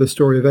part of the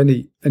story of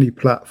any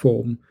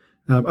platform.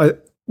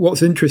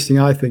 What's interesting,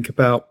 I think,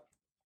 about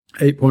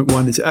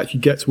 8.1 is it actually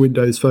gets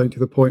Windows Phone to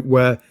the point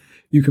where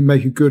you can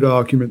make a good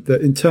argument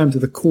that in terms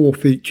of the core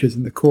features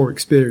and the core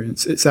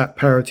experience, it's at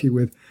parity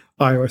with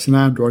iOS and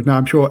Android. Now,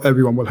 I'm sure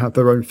everyone will have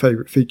their own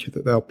favorite feature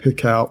that they'll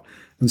pick out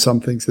and some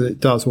things that it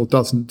does or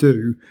doesn't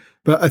do.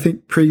 But I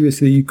think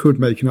previously you could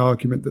make an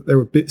argument that there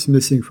were bits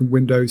missing from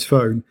Windows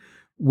Phone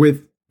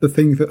with the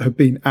things that have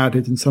been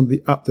added and some of the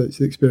updates to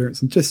the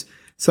experience and just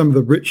some of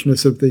the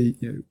richness of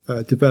the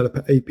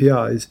developer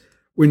APIs.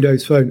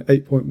 Windows Phone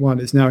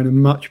 8.1 is now in a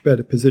much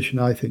better position,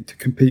 I think, to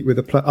compete with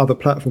other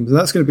platforms. And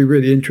that's going to be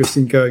really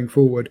interesting going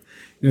forward,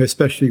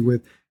 especially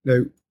with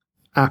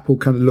Apple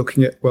kind of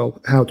looking at, well,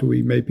 how do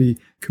we maybe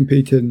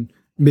compete in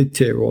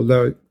mid-tier or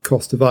lower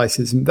cost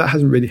devices? And that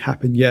hasn't really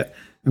happened yet.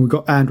 And we've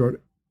got Android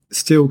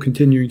still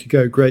continuing to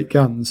go great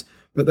guns,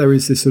 but there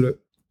is this sort of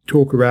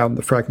talk around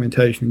the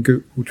fragmentation and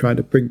Google trying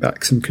to bring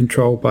back some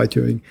control by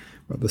doing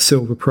the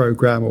Silver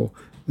program or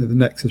the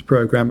Nexus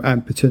program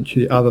and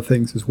potentially other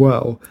things as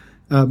well.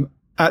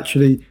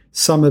 Actually,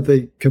 some of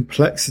the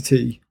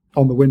complexity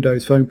on the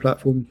Windows Phone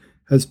platform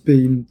has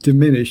been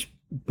diminished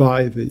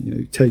by the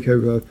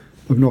takeover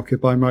of Nokia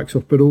by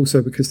Microsoft, but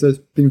also because there's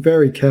been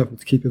very careful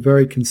to keep a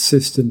very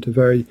consistent, a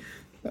very,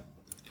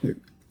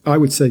 I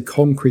would say,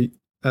 concrete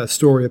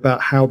story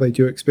about how they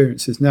do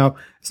experiences. Now,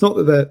 it's not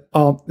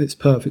that it's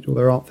perfect or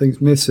there aren't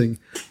things missing,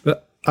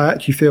 but I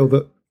actually feel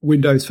that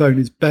Windows Phone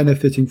is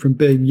benefiting from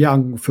being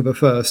young for the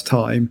first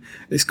time.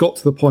 It's got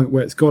to the point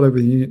where it's got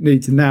everything it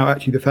needs, and now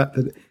actually the fact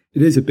that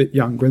it is a bit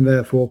younger and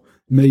therefore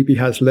maybe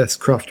has less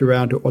cruft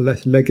around it or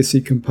less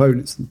legacy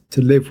components to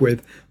live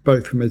with,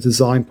 both from a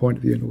design point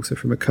of view and also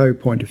from a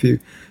code point of view,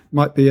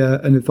 might be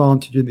an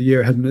advantage in the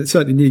year ahead. And it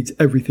certainly needs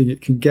everything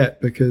it can get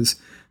because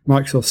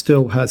Microsoft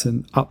still has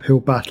an uphill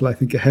battle, I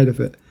think, ahead of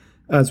it,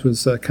 as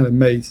was kind of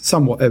made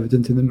somewhat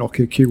evident in the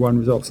Nokia Q1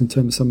 results in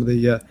terms of some of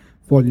the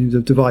volumes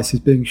of devices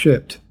being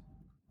shipped.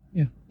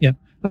 Yeah.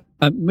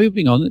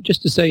 Moving on,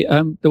 just to say,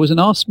 there was an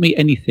Ask Me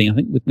Anything, I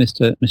think, with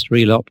Mr.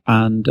 Elop,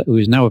 and who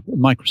is now of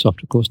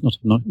Microsoft, of course, not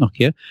of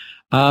Nokia.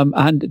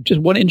 And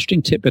just one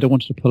interesting tidbit I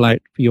wanted to pull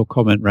out for your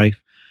comment,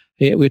 Rafe.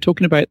 Here, we were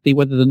talking about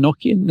whether the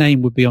Nokia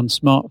name would be on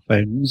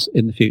smartphones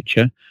in the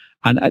future.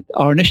 And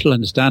our initial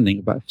understanding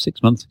about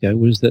 6 months ago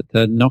was that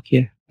the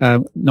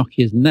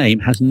Nokia's name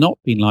has not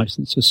been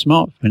licensed for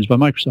smartphones by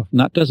Microsoft, and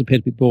that does appear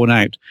to be borne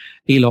out.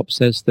 Elop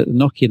says that the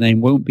Nokia name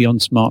won't be on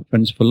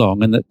smartphones for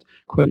long, and that,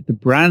 quote, the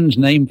brand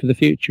name for the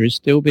future is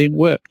still being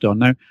worked on.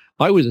 Now,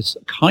 I was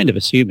kind of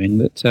assuming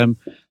that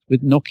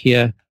with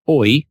Nokia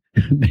Oi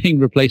being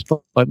replaced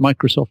by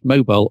Microsoft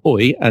Mobile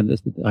Oi, and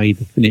i.e.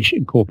 the Finnish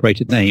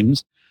incorporated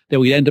names, that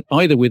we end up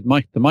either with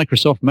the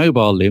Microsoft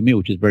Mobile Lumia,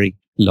 which is very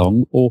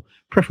long, or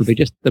preferably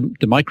just the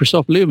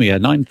Microsoft Lumia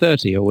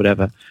 930 or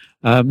whatever.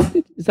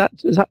 Is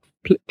that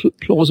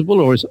plausible,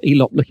 or is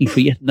Elop looking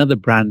for yet another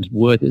brand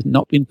word that's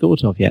not been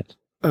thought of yet?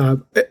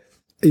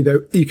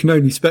 You can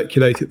only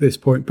speculate at this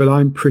point, but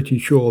I'm pretty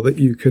sure that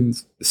you can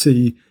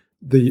see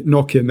the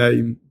Nokia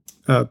name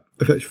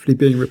effectively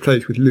being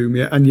replaced with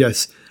Lumia. And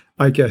yes,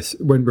 I guess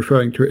when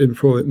referring to it in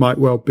full, it might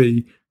well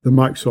be the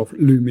Microsoft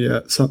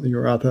Lumia something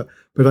or other.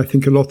 But I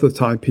think a lot of the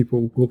time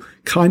people will,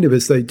 kind of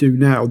as they do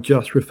now,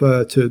 just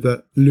refer to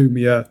the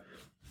Lumia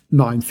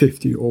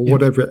 950 or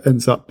whatever it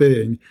ends up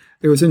being.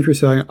 It was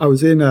interesting. I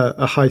was in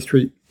a high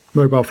street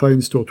mobile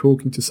phone store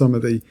talking to some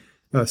of the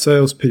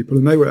salespeople,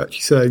 and they were actually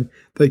saying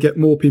they get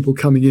more people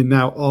coming in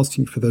now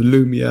asking for the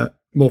Lumia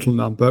model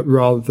number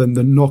rather than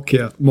the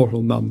Nokia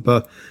model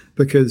number,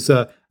 because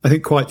I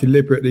think quite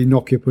deliberately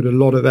Nokia put a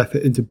lot of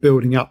effort into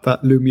building up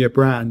that Lumia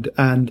brand.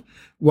 And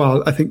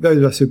while I think those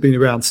of us who've been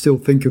around still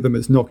think of them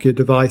as Nokia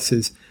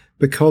devices,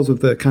 because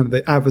of the kind of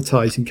the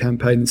advertising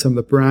campaign and some of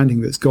the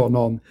branding that's gone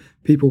on,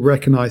 people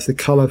recognize the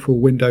colorful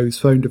Windows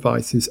phone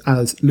devices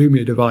as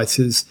Lumia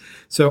devices.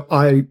 So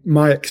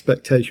my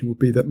expectation would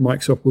be that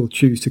Microsoft will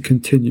choose to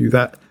continue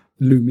that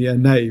Lumia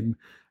name.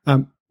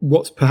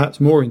 What's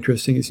perhaps more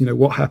interesting is,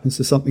 what happens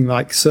to something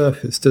like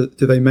Surface? Do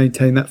they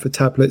maintain that for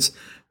tablets?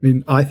 I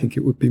mean, I think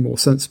it would be more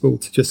sensible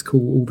to just call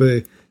all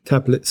the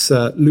tablets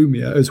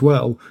Lumia as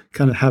well,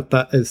 kind of have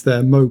that as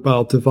their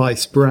mobile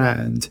device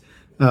brand.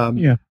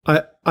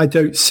 I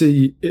don't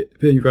see it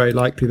being very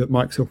likely that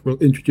Microsoft will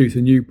introduce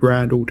a new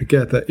brand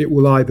altogether. It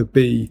will either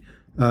be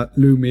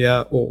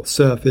Lumia or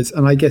Surface,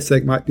 and I guess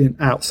there might be an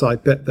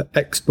outside bet that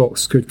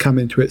Xbox could come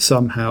into it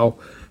somehow.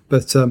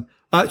 But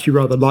I actually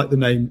rather like the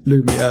name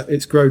Lumia.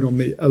 It's grown on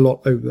me a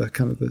lot over the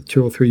kind of the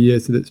 2 or 3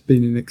 years that it's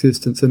been in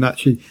existence, and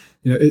actually,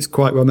 it's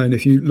quite well known.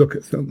 If you look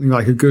at something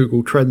like a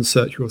Google Trends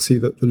search, you'll see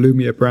that the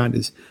Lumia brand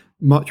is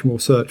much more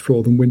searched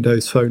for than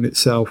Windows Phone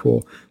itself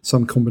or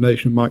some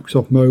combination of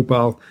Microsoft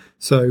Mobile.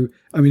 So,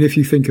 I mean, if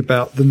you think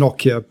about the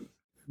Nokia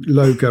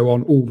logo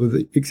on all of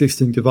the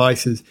existing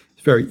devices,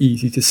 it's very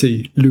easy to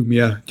see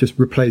Lumia just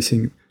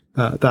replacing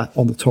that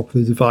on the top of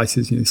the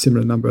devices,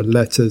 similar number of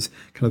letters,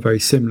 kind of very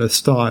similar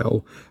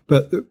style.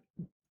 But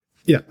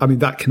I mean,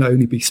 that can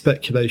only be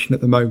speculation at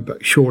the moment,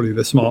 but surely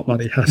the smart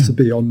money has to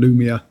be on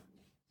Lumia.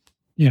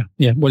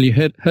 Yeah. Well, you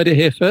heard it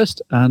here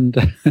first, and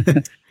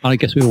I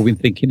guess we've all been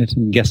thinking it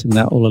and guessing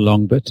that all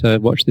along, but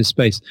watch this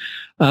space.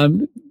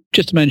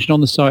 Just to mention,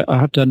 on the site, I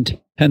have done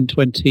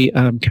 1020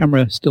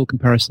 camera still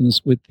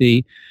comparisons with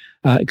the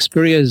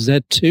Xperia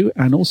Z2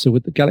 and also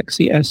with the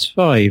Galaxy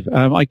S5.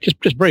 I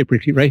just very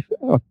briefly, Rafe,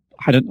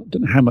 I don't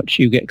know how much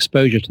you get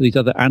exposure to these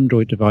other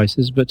Android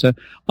devices, but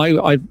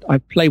I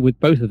play with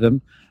both of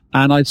them,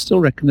 and I still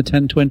reckon the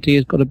 1020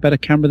 has got a better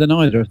camera than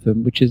either of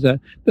them, which is that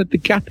the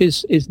gap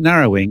is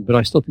narrowing, but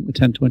I still think the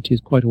 1020 is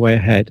quite a way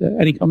ahead.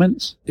 Any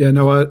comments? Yeah,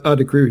 no,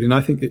 I'd agree with you. And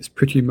I think it's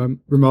pretty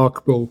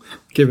remarkable,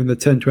 given the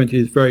 1020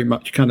 is very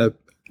much kind of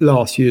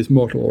last year's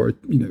model, or,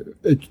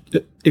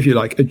 if you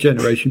like, a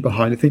generation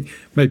behind. I think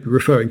maybe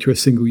referring to a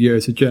single year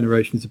as a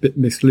generation is a bit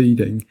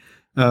misleading.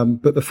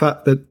 But the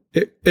fact that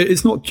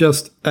it's not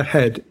just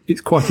ahead,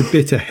 it's quite a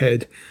bit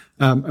ahead.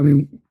 I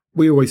mean,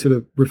 we always sort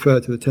of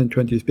refer to the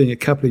 1020 as being a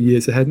couple of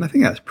years ahead, and I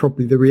think that's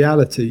probably the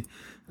reality.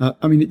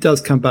 I mean, it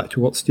does come back to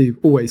what Steve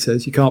always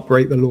says: you can't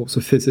break the laws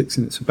of physics,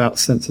 and it's about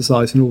sensor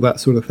size and all that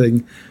sort of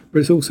thing. But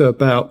it's also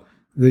about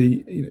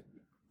the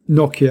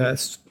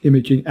Nokia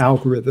imaging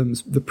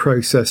algorithms, the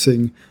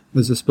processing,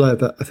 the display,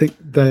 that I think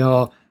they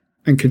are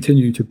and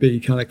continue to be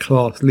kind of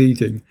class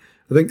leading.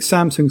 I think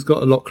Samsung's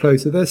got a lot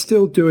closer. They're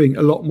still doing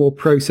a lot more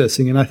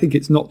processing, and I think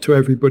it's not to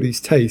everybody's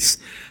taste.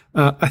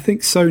 I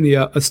think Sony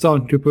are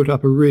starting to put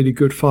up a really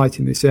good fight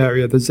in this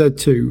area. The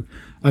Z2,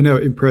 I know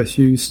it impressed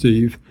you,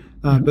 Steve,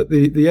 but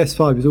the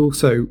S5 is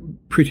also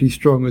pretty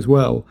strong as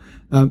well.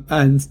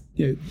 And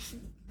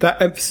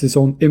that emphasis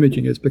on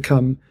imaging has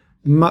become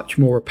much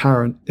more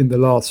apparent in the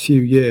last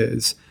few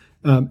years.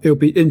 It'll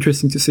be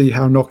interesting to see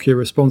how Nokia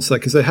responds to that,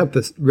 because they have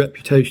this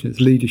reputation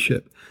as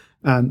leadership,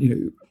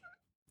 and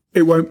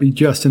it won't be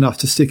just enough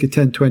to stick a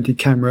 1020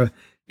 camera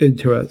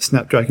into a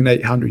Snapdragon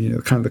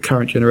 800, kind of the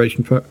current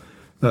generation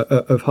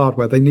of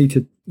hardware. They need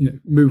to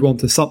move on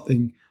to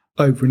something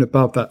over and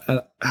above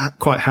that.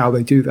 Quite how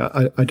they do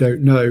that, I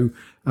don't know.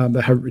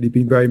 There haven't really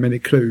been very many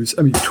clues.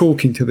 I mean,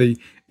 talking to the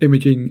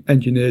imaging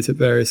engineers at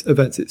various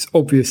events, it's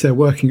obvious they're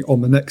working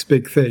on the next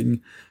big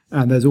thing,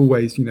 and there's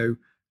always,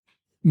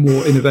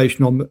 more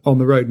innovation on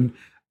the road.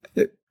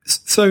 And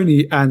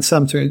Sony and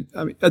Samsung,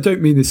 I mean, I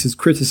don't mean this as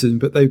criticism,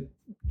 but they've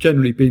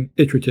generally been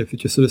iterative,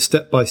 just sort of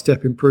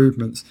step-by-step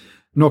improvements.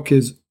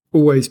 Nokia's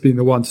always been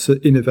the one to sort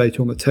of innovate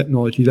on the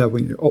technology level,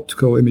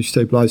 optical image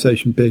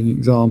stabilization being an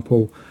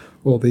example,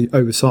 or the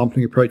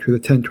oversampling approach with the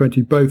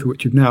 1020, both of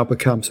which have now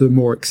become sort of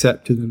more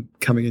accepted and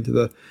coming into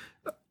the,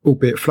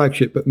 albeit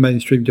flagship, but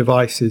mainstream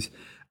devices.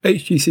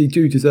 HTC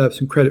do deserve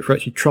some credit for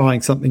actually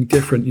trying something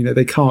different.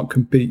 They can't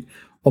compete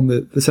on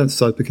the sensor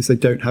side because they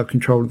don't have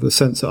control of the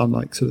sensor,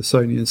 unlike sort of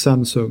Sony and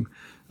Samsung.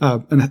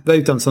 And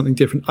they've done something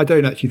different. I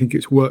don't actually think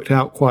it's worked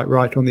out quite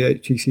right on the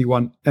HTC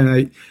One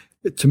N8.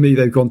 To me,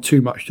 they've gone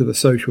too much to the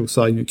social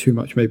side, too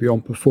much maybe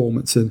on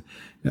performance and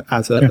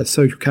as a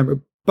social camera.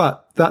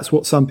 But that's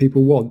what some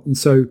people want. And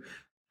so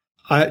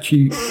I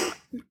actually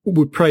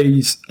would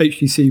praise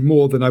HTC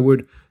more than I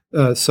would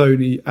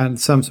Sony and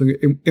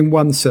Samsung in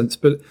one sense.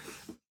 But,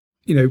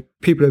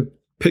 people have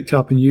picked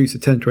up and used the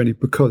 1020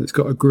 because it's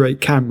got a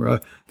great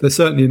camera. There's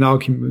certainly an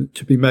argument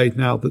to be made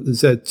now that the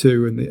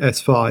Z2 and the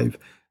S5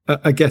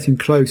 are getting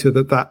closer,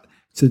 that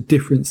sort of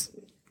difference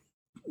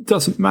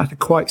doesn't matter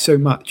quite so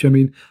much. I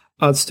mean,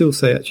 I'd still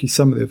say actually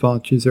some of the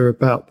advantages are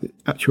about the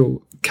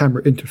actual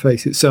camera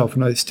interface itself,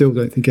 and I still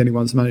don't think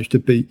anyone's managed to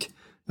beat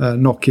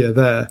Nokia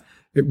there.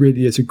 It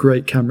really is a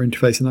great camera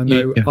interface, and I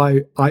know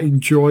I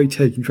enjoy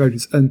taking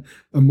photos and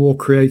am more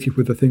creative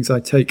with the things I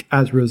take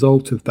as a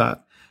result of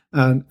that.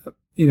 And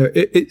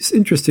it's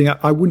interesting.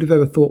 I wouldn't have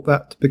ever thought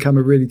that to become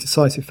a really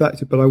decisive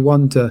factor, but I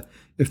wonder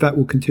if that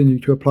will continue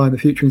to apply in the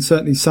future. And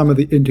certainly some of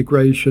the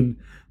integration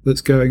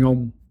that's going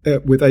on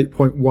with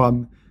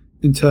 8.1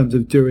 in terms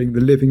of doing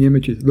the living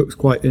images looks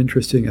quite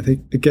interesting. I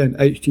think, again,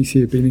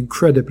 HTC have been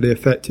incredibly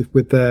effective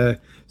with their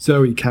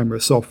Zoe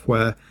camera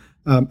software.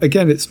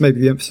 Again, it's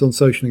maybe the emphasis on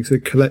social links, so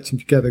collecting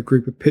together a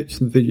group of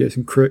pictures and videos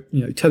and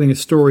telling a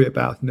story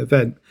about an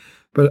event.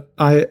 But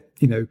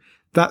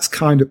that's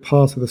kind of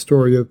part of the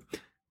story of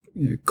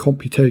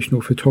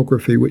computational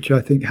photography, which I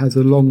think has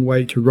a long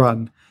way to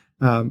run.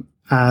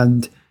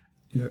 And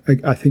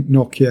I think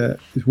Nokia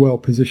is well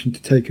positioned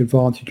to take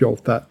advantage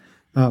of that,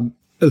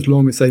 as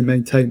long as they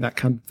maintain that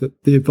kind of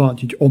the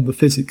advantage on the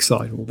physics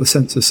side or the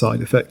sensor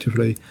side,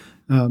 effectively.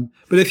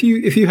 But if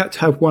you had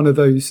to have one of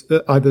those,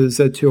 either the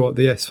Z2 or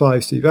the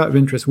S5, Steve, out of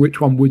interest, which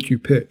one would you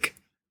pick?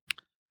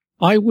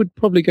 I would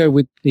probably go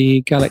with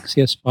the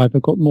Galaxy S5.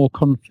 I've got more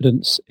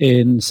confidence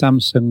in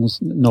Samsung's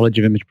knowledge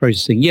of image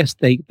processing. Yes,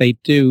 they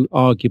do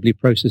arguably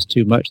process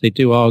too much. They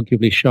do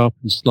arguably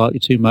sharpen slightly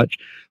too much,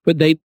 but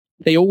they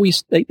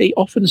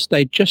often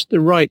stay just the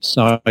right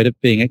side of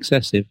being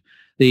excessive.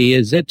 The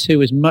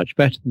Z2 is much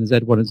better than the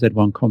Z1 and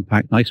Z1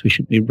 Compact. Nice, we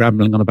shouldn't be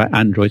rambling on about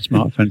Android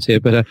smartphones here,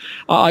 but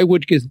I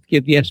would give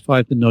the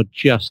S5 the nod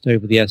just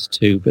over the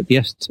S2. But the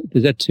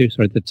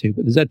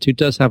Z2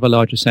 does have a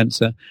larger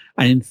sensor,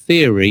 and in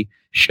theory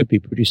should be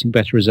producing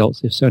better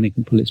results if Sony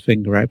can pull its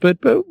finger out. But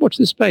watch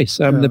this space.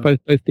 They're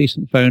both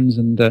decent phones,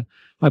 and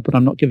but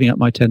I'm not giving up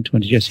my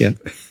 1020 just yet.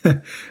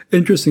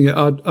 Interesting.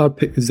 I'd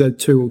pick the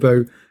Z2,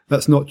 although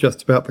that's not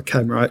just about the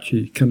camera. I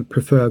actually kind of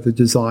prefer the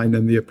design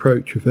and the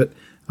approach of it.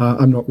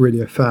 I'm not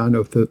really a fan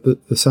of the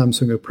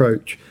Samsung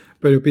approach,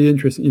 but it'll be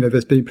interesting.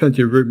 There's been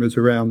plenty of rumours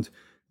around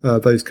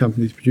those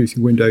companies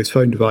producing Windows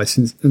Phone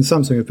devices, and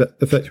Samsung have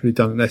effectively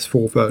done an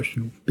S4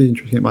 version. It'll be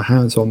interesting to get my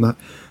hands on that.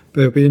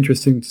 But it'll be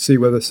interesting to see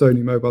whether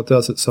Sony Mobile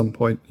does at some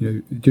point,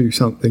 do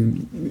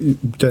something.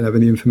 Don't have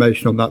any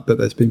information on that, but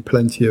there's been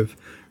plenty of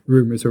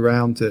rumours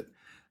around it.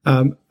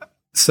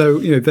 So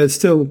there's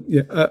still,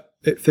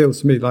 it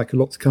feels to me like a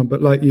lot to come.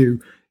 But like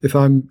you, if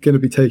I'm going to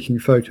be taking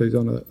photos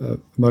on a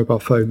mobile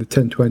phone, the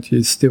 1020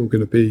 is still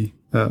going to be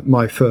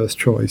my first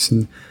choice,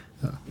 and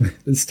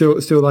still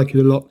like it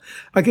a lot.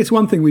 I guess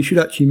one thing we should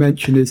actually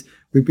mention is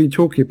we've been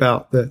talking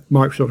about the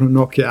Microsoft and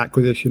Nokia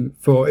acquisition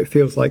for, it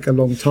feels like, a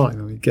long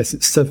time. I guess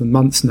it's 7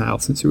 months now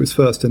since it was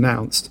first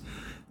announced.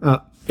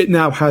 It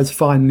now has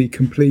finally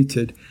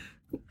completed.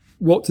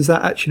 What does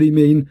that actually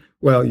mean?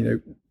 Well,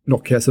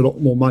 Nokia has a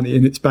lot more money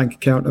in its bank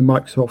account, and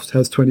Microsoft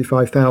has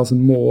 25,000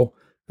 more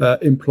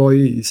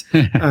employees.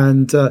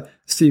 And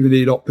Stephen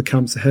Elop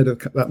becomes the head of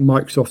that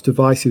Microsoft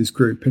Devices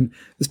group. And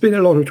there's been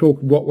a lot of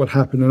talk of what will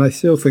happen, and I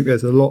still think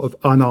there's a lot of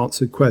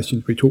unanswered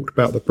questions. We talked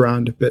about the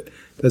brand a bit.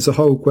 There's a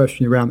whole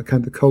question around the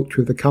kind of the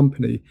culture of the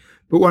company.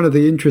 But one of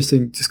the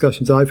interesting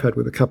discussions I've had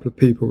with a couple of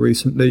people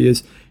recently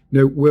is,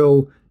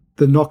 will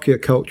the Nokia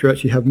culture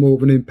actually have more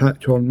of an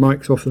impact on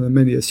Microsoft than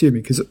many are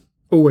assuming? Because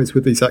always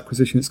with these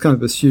acquisitions, it's kind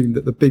of assumed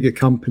that the bigger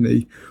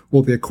company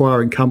or the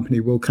acquiring company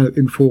will kind of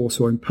enforce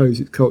or impose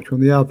its culture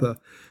on the other.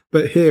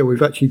 But here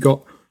we've actually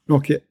got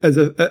Nokia as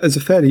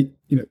a fairly,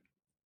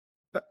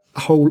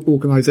 a whole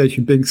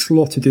organization being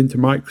slotted into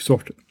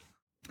Microsoft,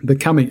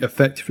 becoming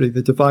effectively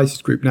the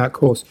devices group. Now, of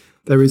course,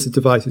 there is a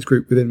devices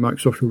group within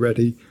Microsoft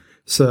already,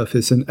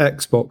 Surface and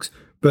Xbox,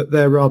 but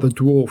they're rather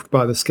dwarfed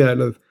by the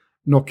scale of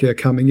Nokia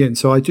coming in.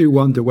 So I do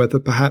wonder whether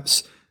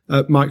perhaps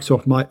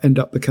Microsoft might end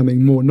up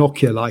becoming more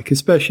Nokia-like,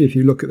 especially if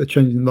you look at the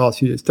change in the last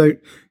few years. Don't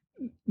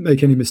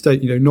make any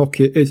mistake,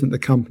 Nokia isn't the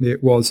company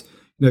it was,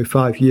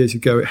 5 years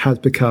ago. It has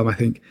become, I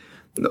think,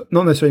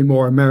 not necessarily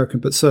more American,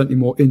 but certainly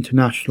more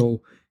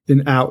international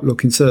in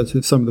outlook in terms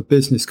of some of the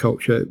business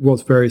culture. It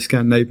was very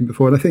Scandinavian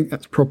before, and I think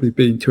that's probably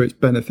been to its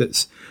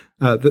benefits,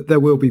 that there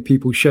will be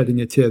people shedding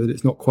a tear that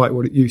it's not quite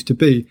what it used to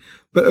be.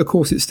 But of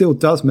course, it still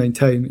does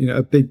maintain,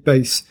 a big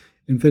base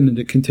in Finland.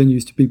 It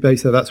continues to be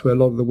based there. That's where a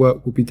lot of the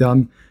work will be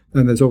done.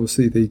 And there's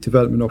obviously the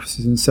development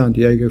offices in San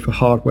Diego for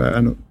hardware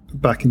and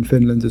back in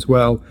Finland as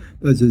well.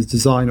 There's a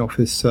design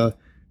office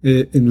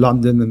in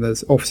London, and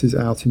there's offices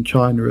out in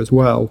China as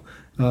well.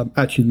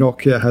 Actually,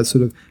 Nokia has I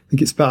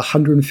think it's about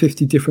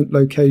 150 different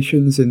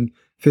locations in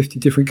 50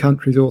 different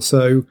countries or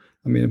so.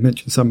 I mean, I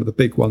mentioned some of the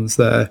big ones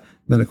there.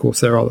 And then, of course,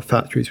 there are the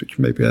factories, which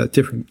may be a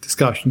different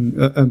discussion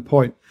and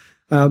point.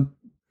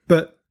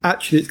 But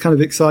actually, it's kind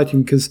of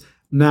exciting because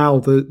now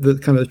the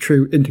kind of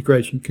true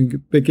integration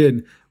can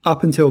begin.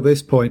 Up until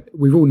this point,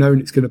 we've all known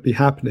it's going to be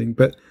happening,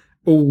 but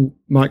all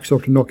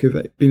Microsoft and Nokia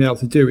have been able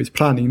to do is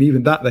planning, and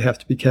even that they have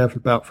to be careful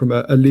about from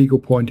a legal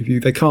point of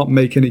view. They can't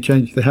make any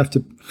changes. They have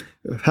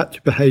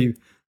to behave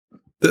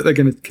that they're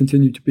going to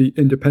continue to be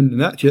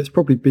independent. Actually, it's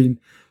probably been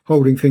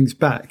holding things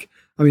back.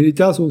 I mean, it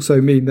does also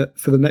mean that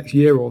for the next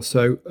year or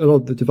so, a lot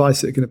of the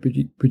devices that are going to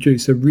be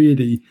produced are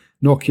really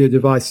Nokia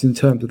devices in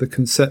terms of the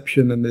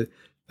conception and the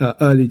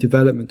early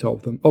development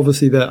of them.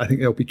 Obviously, I think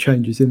there'll be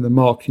changes in the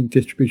marketing,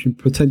 distribution,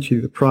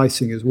 potentially the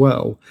pricing as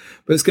well.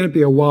 But it's going to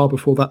be a while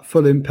before that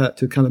full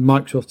impact of kind of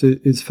Microsoft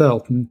is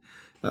felt. And,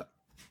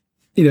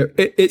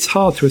 it's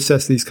hard to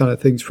assess these kind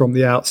of things from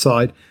the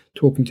outside.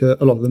 Talking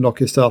to a lot of the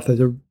Nokia staff,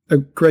 there's a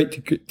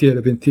great deal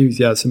of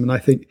enthusiasm. And I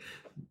think,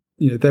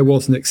 there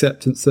was an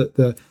acceptance that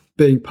the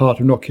being part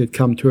of Nokia had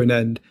come to an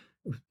end.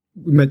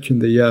 We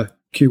mentioned the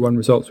Q1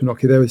 results for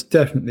Nokia. There was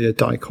definitely a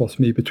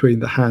dichotomy between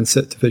the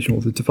handset division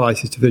or the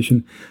devices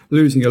division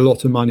losing a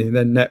lot of money, and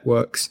then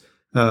networks,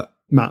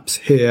 maps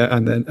here,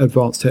 and then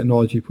advanced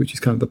technology, which is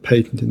kind of the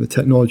patent and the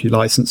technology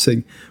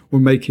licensing, were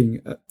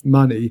making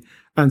money.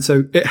 And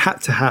so it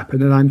had to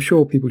happen. And I'm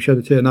sure people shed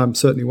a tear, and I'm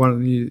certainly one of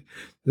them,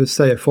 that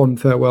say a fond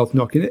farewell to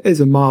Nokia. It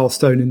is a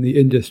milestone in the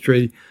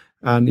industry,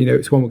 and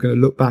it's one we're going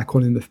to look back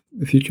on in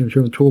the future. I'm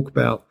sure we'll talk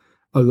about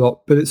a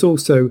lot, but it's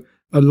also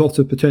a lot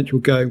of potential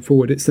going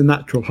forward. It's the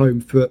natural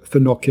home for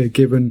Nokia,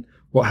 given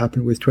what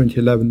happened with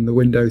 2011 and the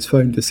Windows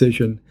Phone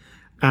decision.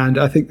 And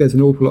I think there's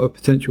an awful lot of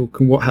potential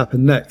in what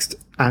happened next.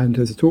 And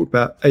as I talked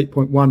about,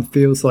 8.1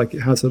 feels like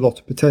it has a lot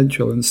of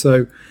potential. And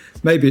so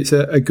maybe it's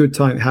a good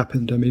time it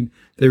happened. I mean,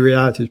 the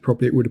reality is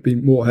probably it would have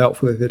been more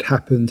helpful if it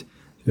happened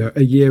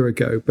a year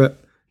ago.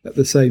 But at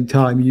the same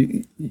time,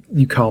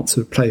 you can't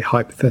sort of play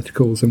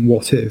hypotheticals and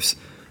what ifs.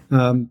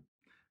 But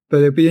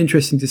it'd be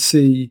interesting to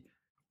see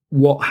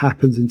what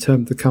happens in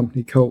terms of the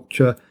company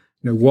culture,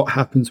 what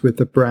happens with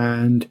the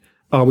brand.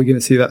 Are we going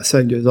to see that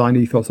same design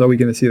ethos? Are we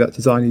going to see that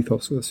design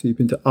ethos sweep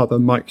into other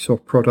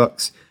Microsoft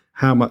products?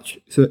 How much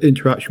sort of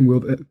interaction will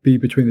there be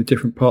between the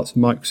different parts of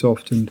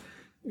Microsoft? And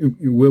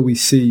will we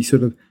see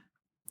sort of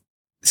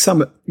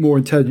some more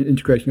intelligent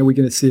integration? Are we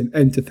going to see an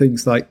end to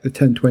things like the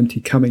 1020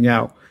 coming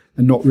out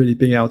and not really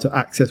being able to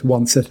access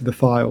one set of the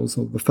files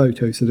or the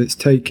photos that it's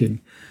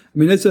taking? I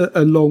mean, as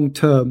a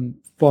long-term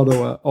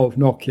follower of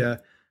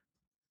Nokia,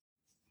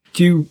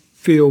 do you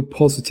feel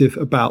positive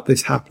about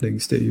this happening,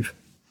 Steve?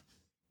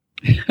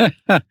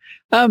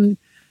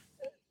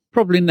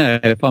 Probably no,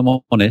 if I'm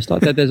honest.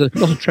 There's a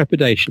lot of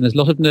trepidation. There's a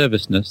lot of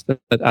nervousness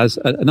that as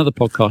another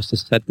podcaster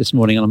said this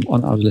morning, and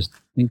I was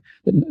listening,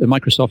 that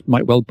Microsoft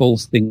might well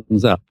balls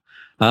things up.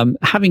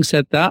 Having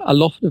said that, a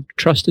lot of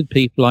trusted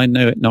people I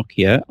know at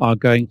Nokia are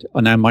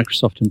now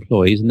Microsoft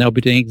employees, and they'll be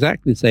doing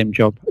exactly the same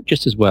job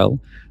just as well,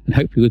 and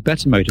hopefully with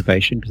better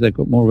motivation because they've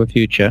got more of a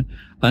future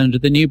under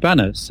the new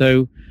banner.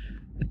 So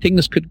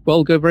things could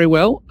well go very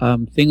well.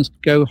 Things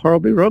could go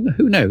horribly wrong.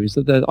 Who knows?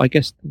 I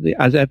guess,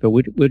 as ever,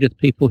 we're just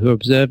people who are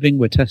observing,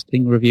 we're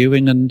testing,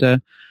 reviewing,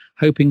 and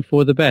hoping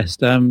for the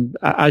best.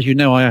 As you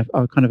know, I have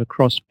kind of a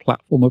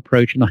cross-platform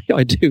approach, and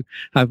I do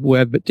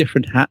wear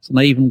different hats, and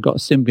I even got a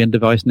Symbian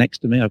device next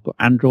to me. I've got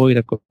Android,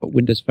 I've got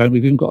Windows Phone.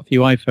 We've even got a few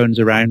iPhones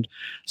around.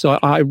 So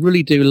I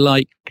really do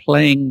like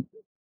playing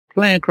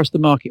across the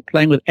market,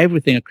 playing with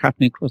everything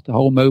happening across the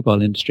whole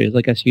mobile industry, as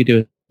I guess you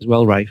do as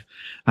well, Rafe,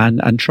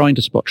 and trying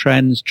to spot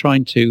trends,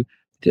 trying to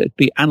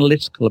be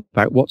analytical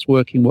about what's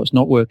working, what's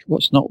not working,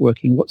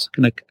 what's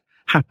going to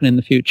happen in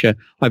the future.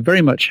 I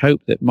very much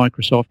hope that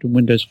Microsoft and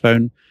Windows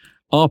Phone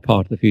are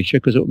part of the future,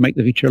 because it will make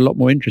the future a lot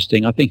more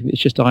interesting. I think if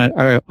it's just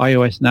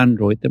iOS and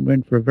Android, then we're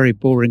in for a very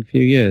boring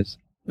few years.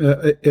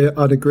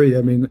 I'd agree.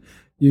 I mean,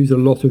 use a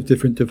lot of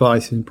different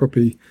devices and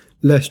probably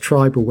less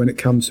tribal when it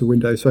comes to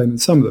Windows Phone than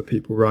some of the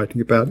people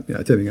writing about it.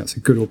 I don't think that's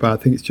a good or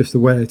bad thing. It's just the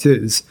way it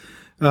is.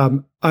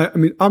 I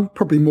mean, I'm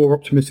probably more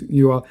optimistic than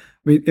you are.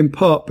 I mean, in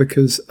part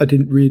because I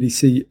didn't really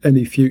see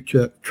any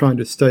future trying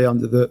to stay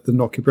under the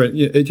Nokia brand.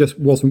 It just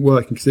wasn't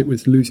working because it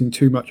was losing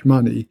too much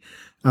money,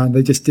 and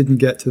they just didn't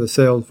get to the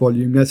sales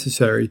volume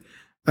necessary.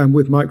 And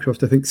with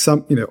Microsoft, I think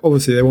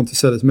obviously they want to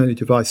sell as many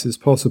devices as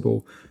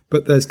possible,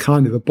 but there's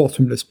kind of a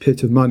bottomless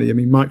pit of money. I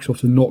mean,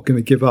 Microsoft are not going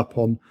to give up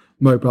on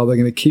mobile. They're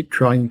going to keep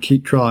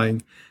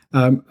trying.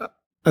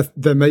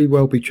 There may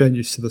well be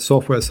changes to the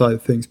software side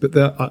of things, but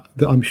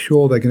I'm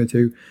sure they're going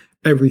to do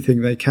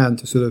everything they can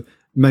to sort of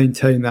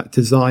maintain that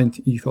design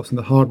ethos and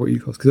the hardware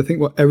ethos. Because I think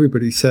what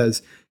everybody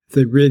says, if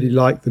they really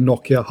like the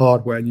Nokia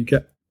hardware, and you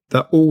get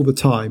that all the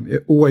time,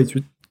 it always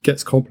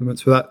gets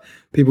compliments for that.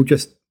 People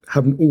just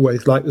haven't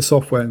always liked the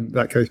software, and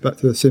that goes back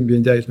to the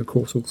Symbian days and, of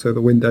course, also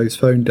the Windows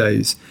Phone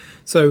days.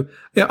 So,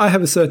 I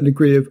have a certain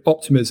degree of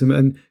optimism,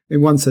 and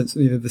in one sense,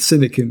 the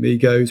cynic in me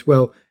goes,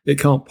 well, it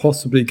can't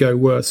possibly go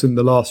worse than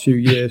the last few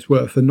years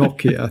were for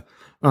Nokia.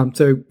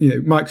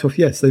 Microsoft,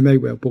 yes, they may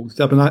well balls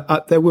it up,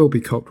 and there will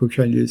be cultural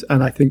changes,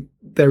 and I think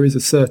there is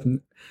a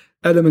certain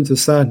element of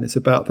sadness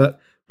about that.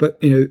 But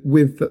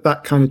with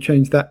that kind of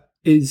change, that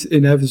is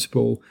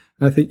inevitable,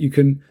 and I think you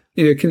can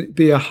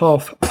be a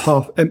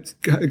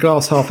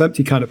glass half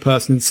empty kind of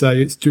person and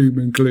say it's doom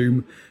and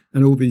gloom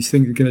and all these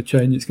things are going to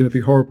change, it's going to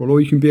be horrible. Or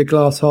you can be a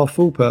glass half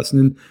full person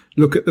and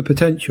look at the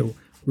potential.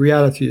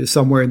 Reality is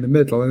somewhere in the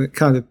middle, and it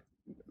kind of,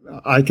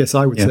 I guess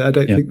I would say, I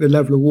don't think the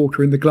level of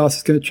water in the glass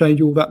is going to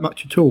change all that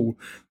much at all.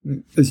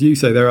 As you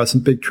say, there are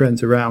some big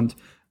trends around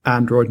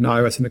Android and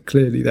iOS, and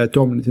clearly they're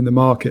dominant in the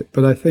market.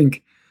 But I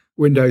think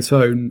Windows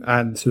Phone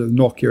and sort of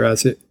Nokia,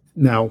 as it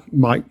now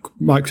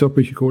Microsoft,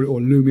 we should call it, or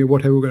Lumia,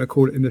 whatever we're going to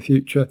call it in the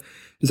future,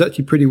 is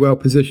actually pretty well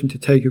positioned to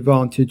take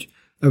advantage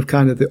of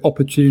kind of the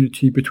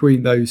opportunity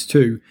between those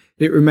two.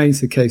 It remains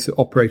the case that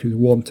operators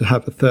want to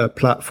have a third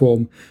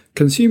platform.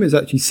 Consumers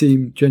actually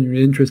seem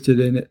genuinely interested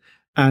in it.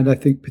 And I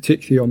think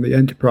particularly on the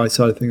enterprise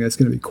side of things, there's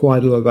going to be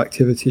quite a lot of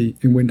activity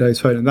in Windows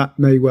Phone, and that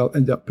may well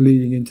end up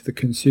bleeding into the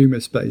consumer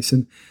space.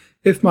 And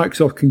if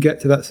Microsoft can get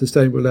to that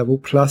sustainable level,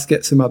 plus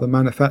get some other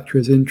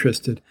manufacturers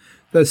interested,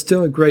 there's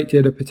still a great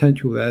deal of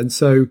potential there. And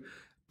so,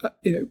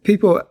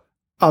 people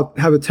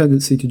have a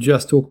tendency to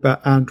just talk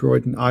about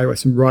Android and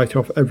iOS and write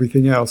off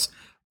everything else.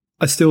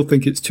 I still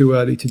think it's too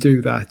early to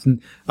do that.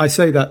 And I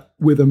say that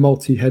with a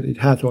multi-headed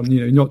hat on,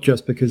 not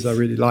just because I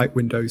really like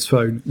Windows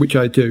Phone, which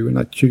I do, and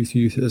I choose to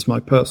use it as my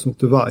personal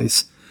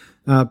device.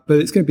 But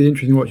it's going to be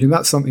interesting watching.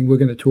 That's something we're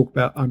going to talk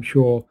about, I'm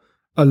sure,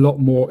 a lot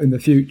more in the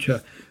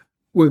future.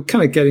 We're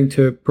kind of getting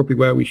to probably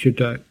where we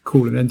should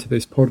call an end to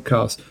this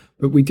podcast.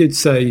 But we did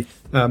say,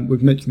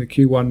 we've mentioned the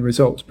Q1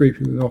 results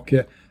briefly with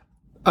Nokia.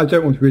 I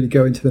don't want to really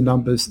go into the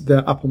numbers.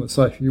 They're up on the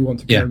site if you want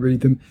to go and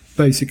read them.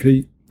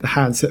 Basically, the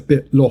handset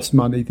bit lost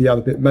money, the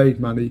other bit made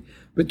money.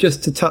 But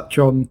just to touch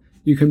on,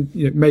 you can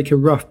make a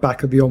rough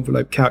back of the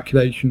envelope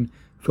calculation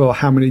for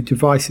how many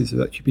devices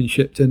have actually been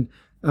shipped. And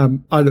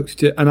I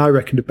looked at it and I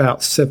reckoned about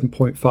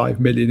 7.5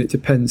 million. It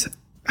depends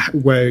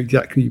where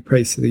exactly you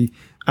place the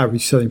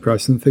average selling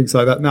price and things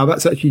like that. Now,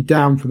 that's actually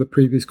down from the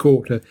previous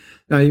quarter.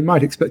 Now, you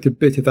might expect a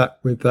bit of that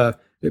with a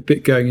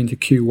bit going into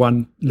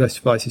Q1. Less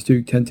devices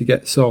do tend to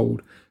get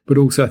sold. But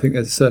also, I think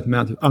there's a certain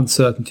amount of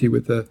uncertainty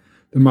with the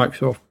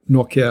Microsoft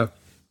Nokia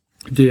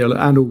deal,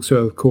 and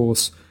also, of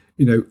course,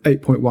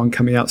 8.1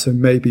 coming out, so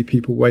maybe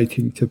people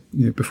waiting to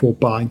before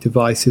buying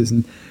devices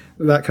and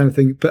that kind of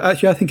thing. But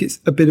actually, I think it's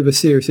a bit of a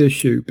serious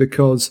issue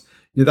because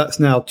that's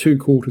now 2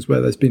 quarters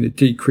where there's been a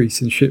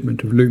decrease in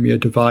shipment of Lumia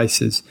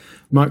devices.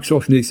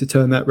 Microsoft needs to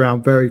turn that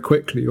around very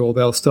quickly, or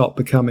they'll start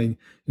becoming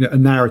a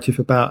narrative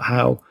about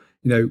how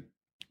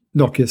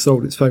Nokia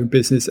sold its phone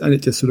business and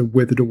it just sort of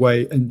withered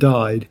away and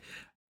died.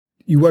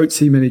 You won't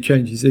see many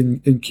changes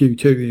in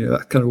Q2.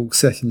 That's kind of all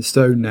set in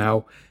stone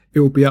now. It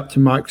will be up to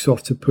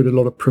Microsoft to put a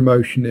lot of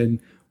promotion in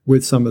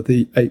with some of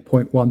the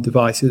 8.1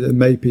 devices and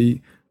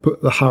maybe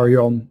put the hurry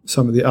on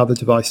some of the other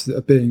devices that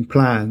are being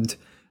planned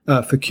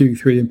for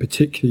Q3 and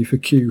particularly for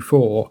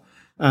Q4.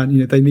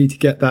 And, they need to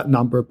get that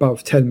number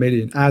above 10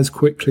 million as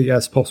quickly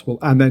as possible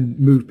and then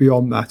move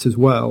beyond that as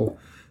well.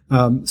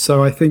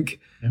 So I think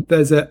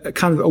there's a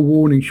kind of a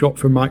warning shot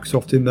from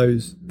Microsoft in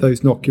those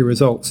Nokia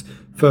results.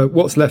 For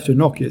what's left of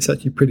Nokia, it's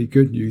actually pretty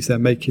good news. They're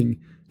going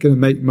to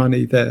make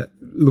money. They're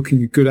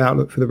looking a good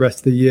outlook for the rest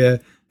of the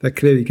year. They're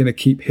clearly going to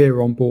keep Here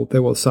on board.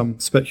 There was some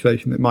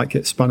speculation that might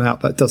get spun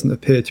out. That doesn't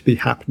appear to be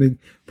happening.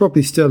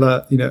 Probably still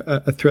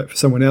a threat for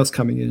someone else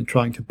coming in and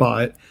trying to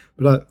buy it.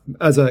 But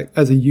as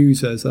a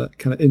user, as a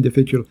kind of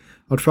individual,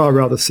 I'd far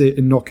rather see it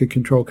in Nokia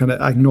control, kind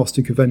of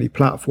agnostic of any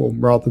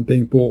platform, rather than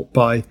being bought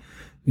by,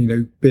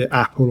 be it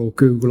Apple or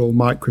Google or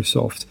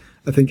Microsoft.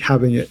 I think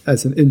having it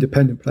as an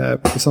independent player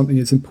for something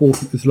as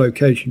important as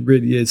location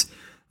really is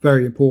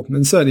very important.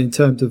 And certainly in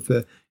terms of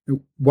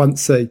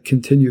once they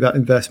continue that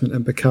investment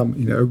and become,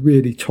 a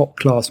really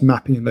top-class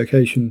mapping and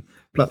location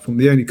platform,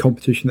 the only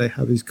competition they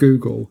have is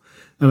Google.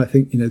 And I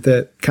think,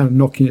 they're kind of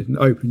knocking at an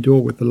open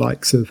door with the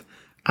likes of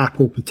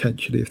Apple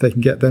potentially, if they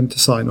can get them to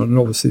sign on. And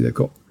obviously they've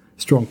got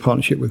a strong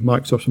partnership with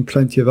Microsoft and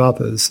plenty of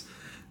others.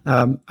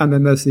 And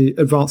then there's the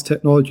advanced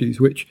technologies,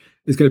 which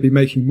is going to be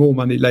making more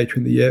money later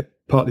in the year,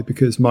 partly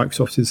because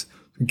Microsoft is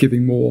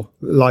giving more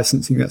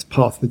licensing. That's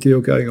part of the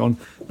deal going on.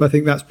 But I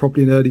think that's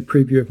probably an early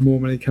preview of more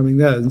money coming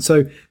there. And so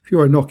if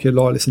you're a Nokia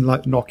loyalist and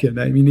like the Nokia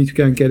name, you need to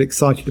go and get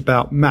excited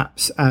about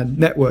maps and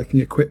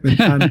networking equipment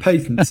and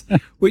patents,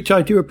 which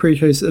I do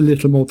appreciate is a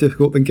little more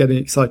difficult than getting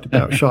excited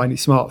about shiny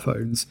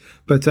smartphones.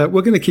 But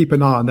we're going to keep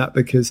an eye on that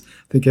because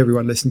I think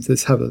everyone listening to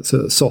this have a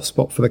sort of soft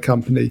spot for the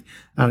company.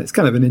 And it's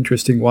kind of an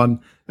interesting one.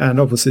 And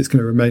obviously it's going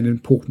to remain an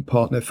important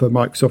partner for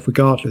Microsoft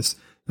regardless.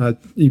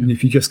 Even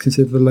if you just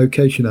consider the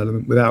location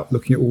element without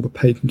looking at all the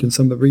patent and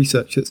some of the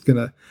research that's going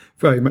to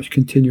very much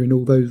continue in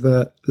all those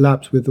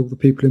labs with all the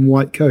people in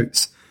white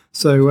coats.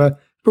 So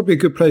probably a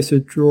good place to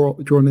draw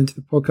into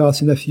the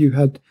podcast, unless you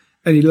had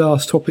any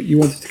last topic you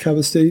wanted to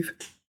cover, Steve.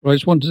 Well, I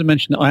just wanted to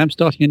mention that I am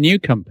starting a new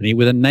company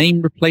with a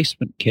name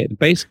replacement kit.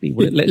 Basically,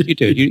 what it lets you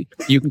do,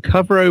 you can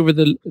cover over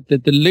the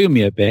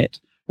Lumia bit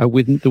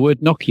with the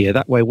word Nokia.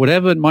 That way,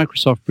 whatever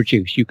Microsoft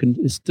produce, you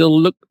can still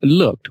look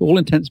to all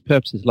intents and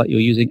purposes like you're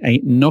using a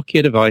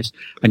Nokia device,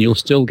 and you'll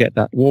still get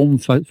that warm,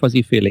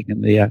 fuzzy feeling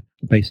in the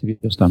base of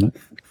your stomach.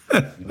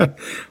 Well,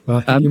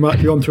 I think you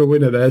might be onto a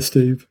winner there,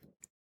 Steve.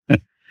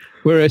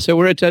 We're at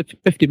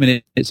 50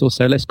 minutes or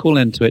so. Let's call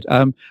into it.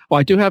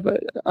 I do have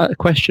a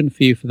question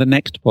for you for the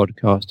next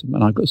podcast,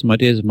 and I've got some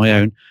ideas of my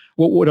own.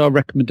 What would our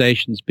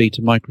recommendations be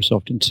to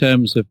Microsoft in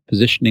terms of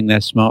positioning their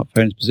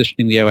smartphones,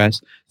 positioning the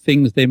OS,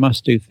 things they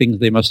must do, things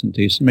they mustn't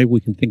do? So maybe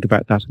we can think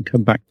about that and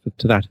come back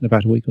to that in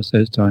about a week or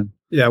so's time.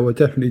 Yeah, we'll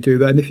definitely do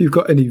that. And if you've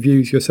got any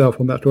views yourself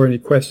on that or any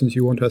questions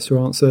you want us to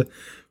answer,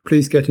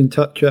 please get in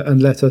touch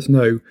and let us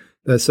know.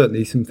 There's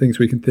certainly some things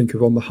we can think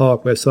of on the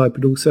hardware side,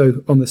 but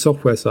also on the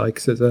software side,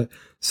 because there's a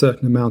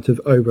certain amount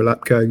of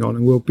overlap going on.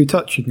 And we'll be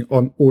touching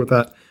on all of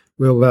that.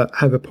 We'll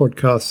have a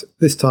podcast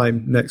this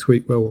time next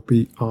week where we'll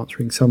be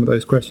answering some of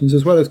those questions,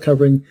 as well as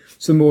covering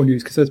some more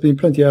news, because there's been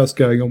plenty else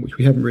going on, which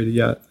we haven't really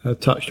yet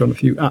touched on. A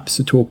few apps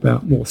to talk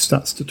about, more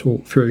stats to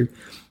talk through.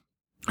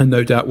 And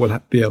no doubt we'll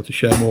be able to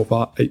share more of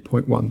our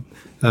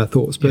 8.1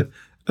 thoughts. But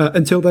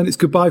until then, it's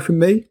goodbye from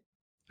me.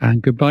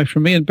 And goodbye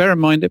from me. And bear in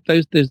mind, if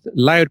there's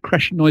loud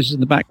crashing noises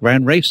in the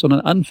background, Rafe's on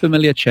an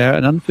unfamiliar chair,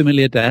 an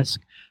unfamiliar desk,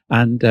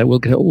 and we'll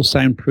get it all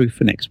soundproof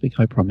for next week,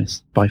 I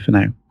promise. Bye for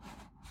now.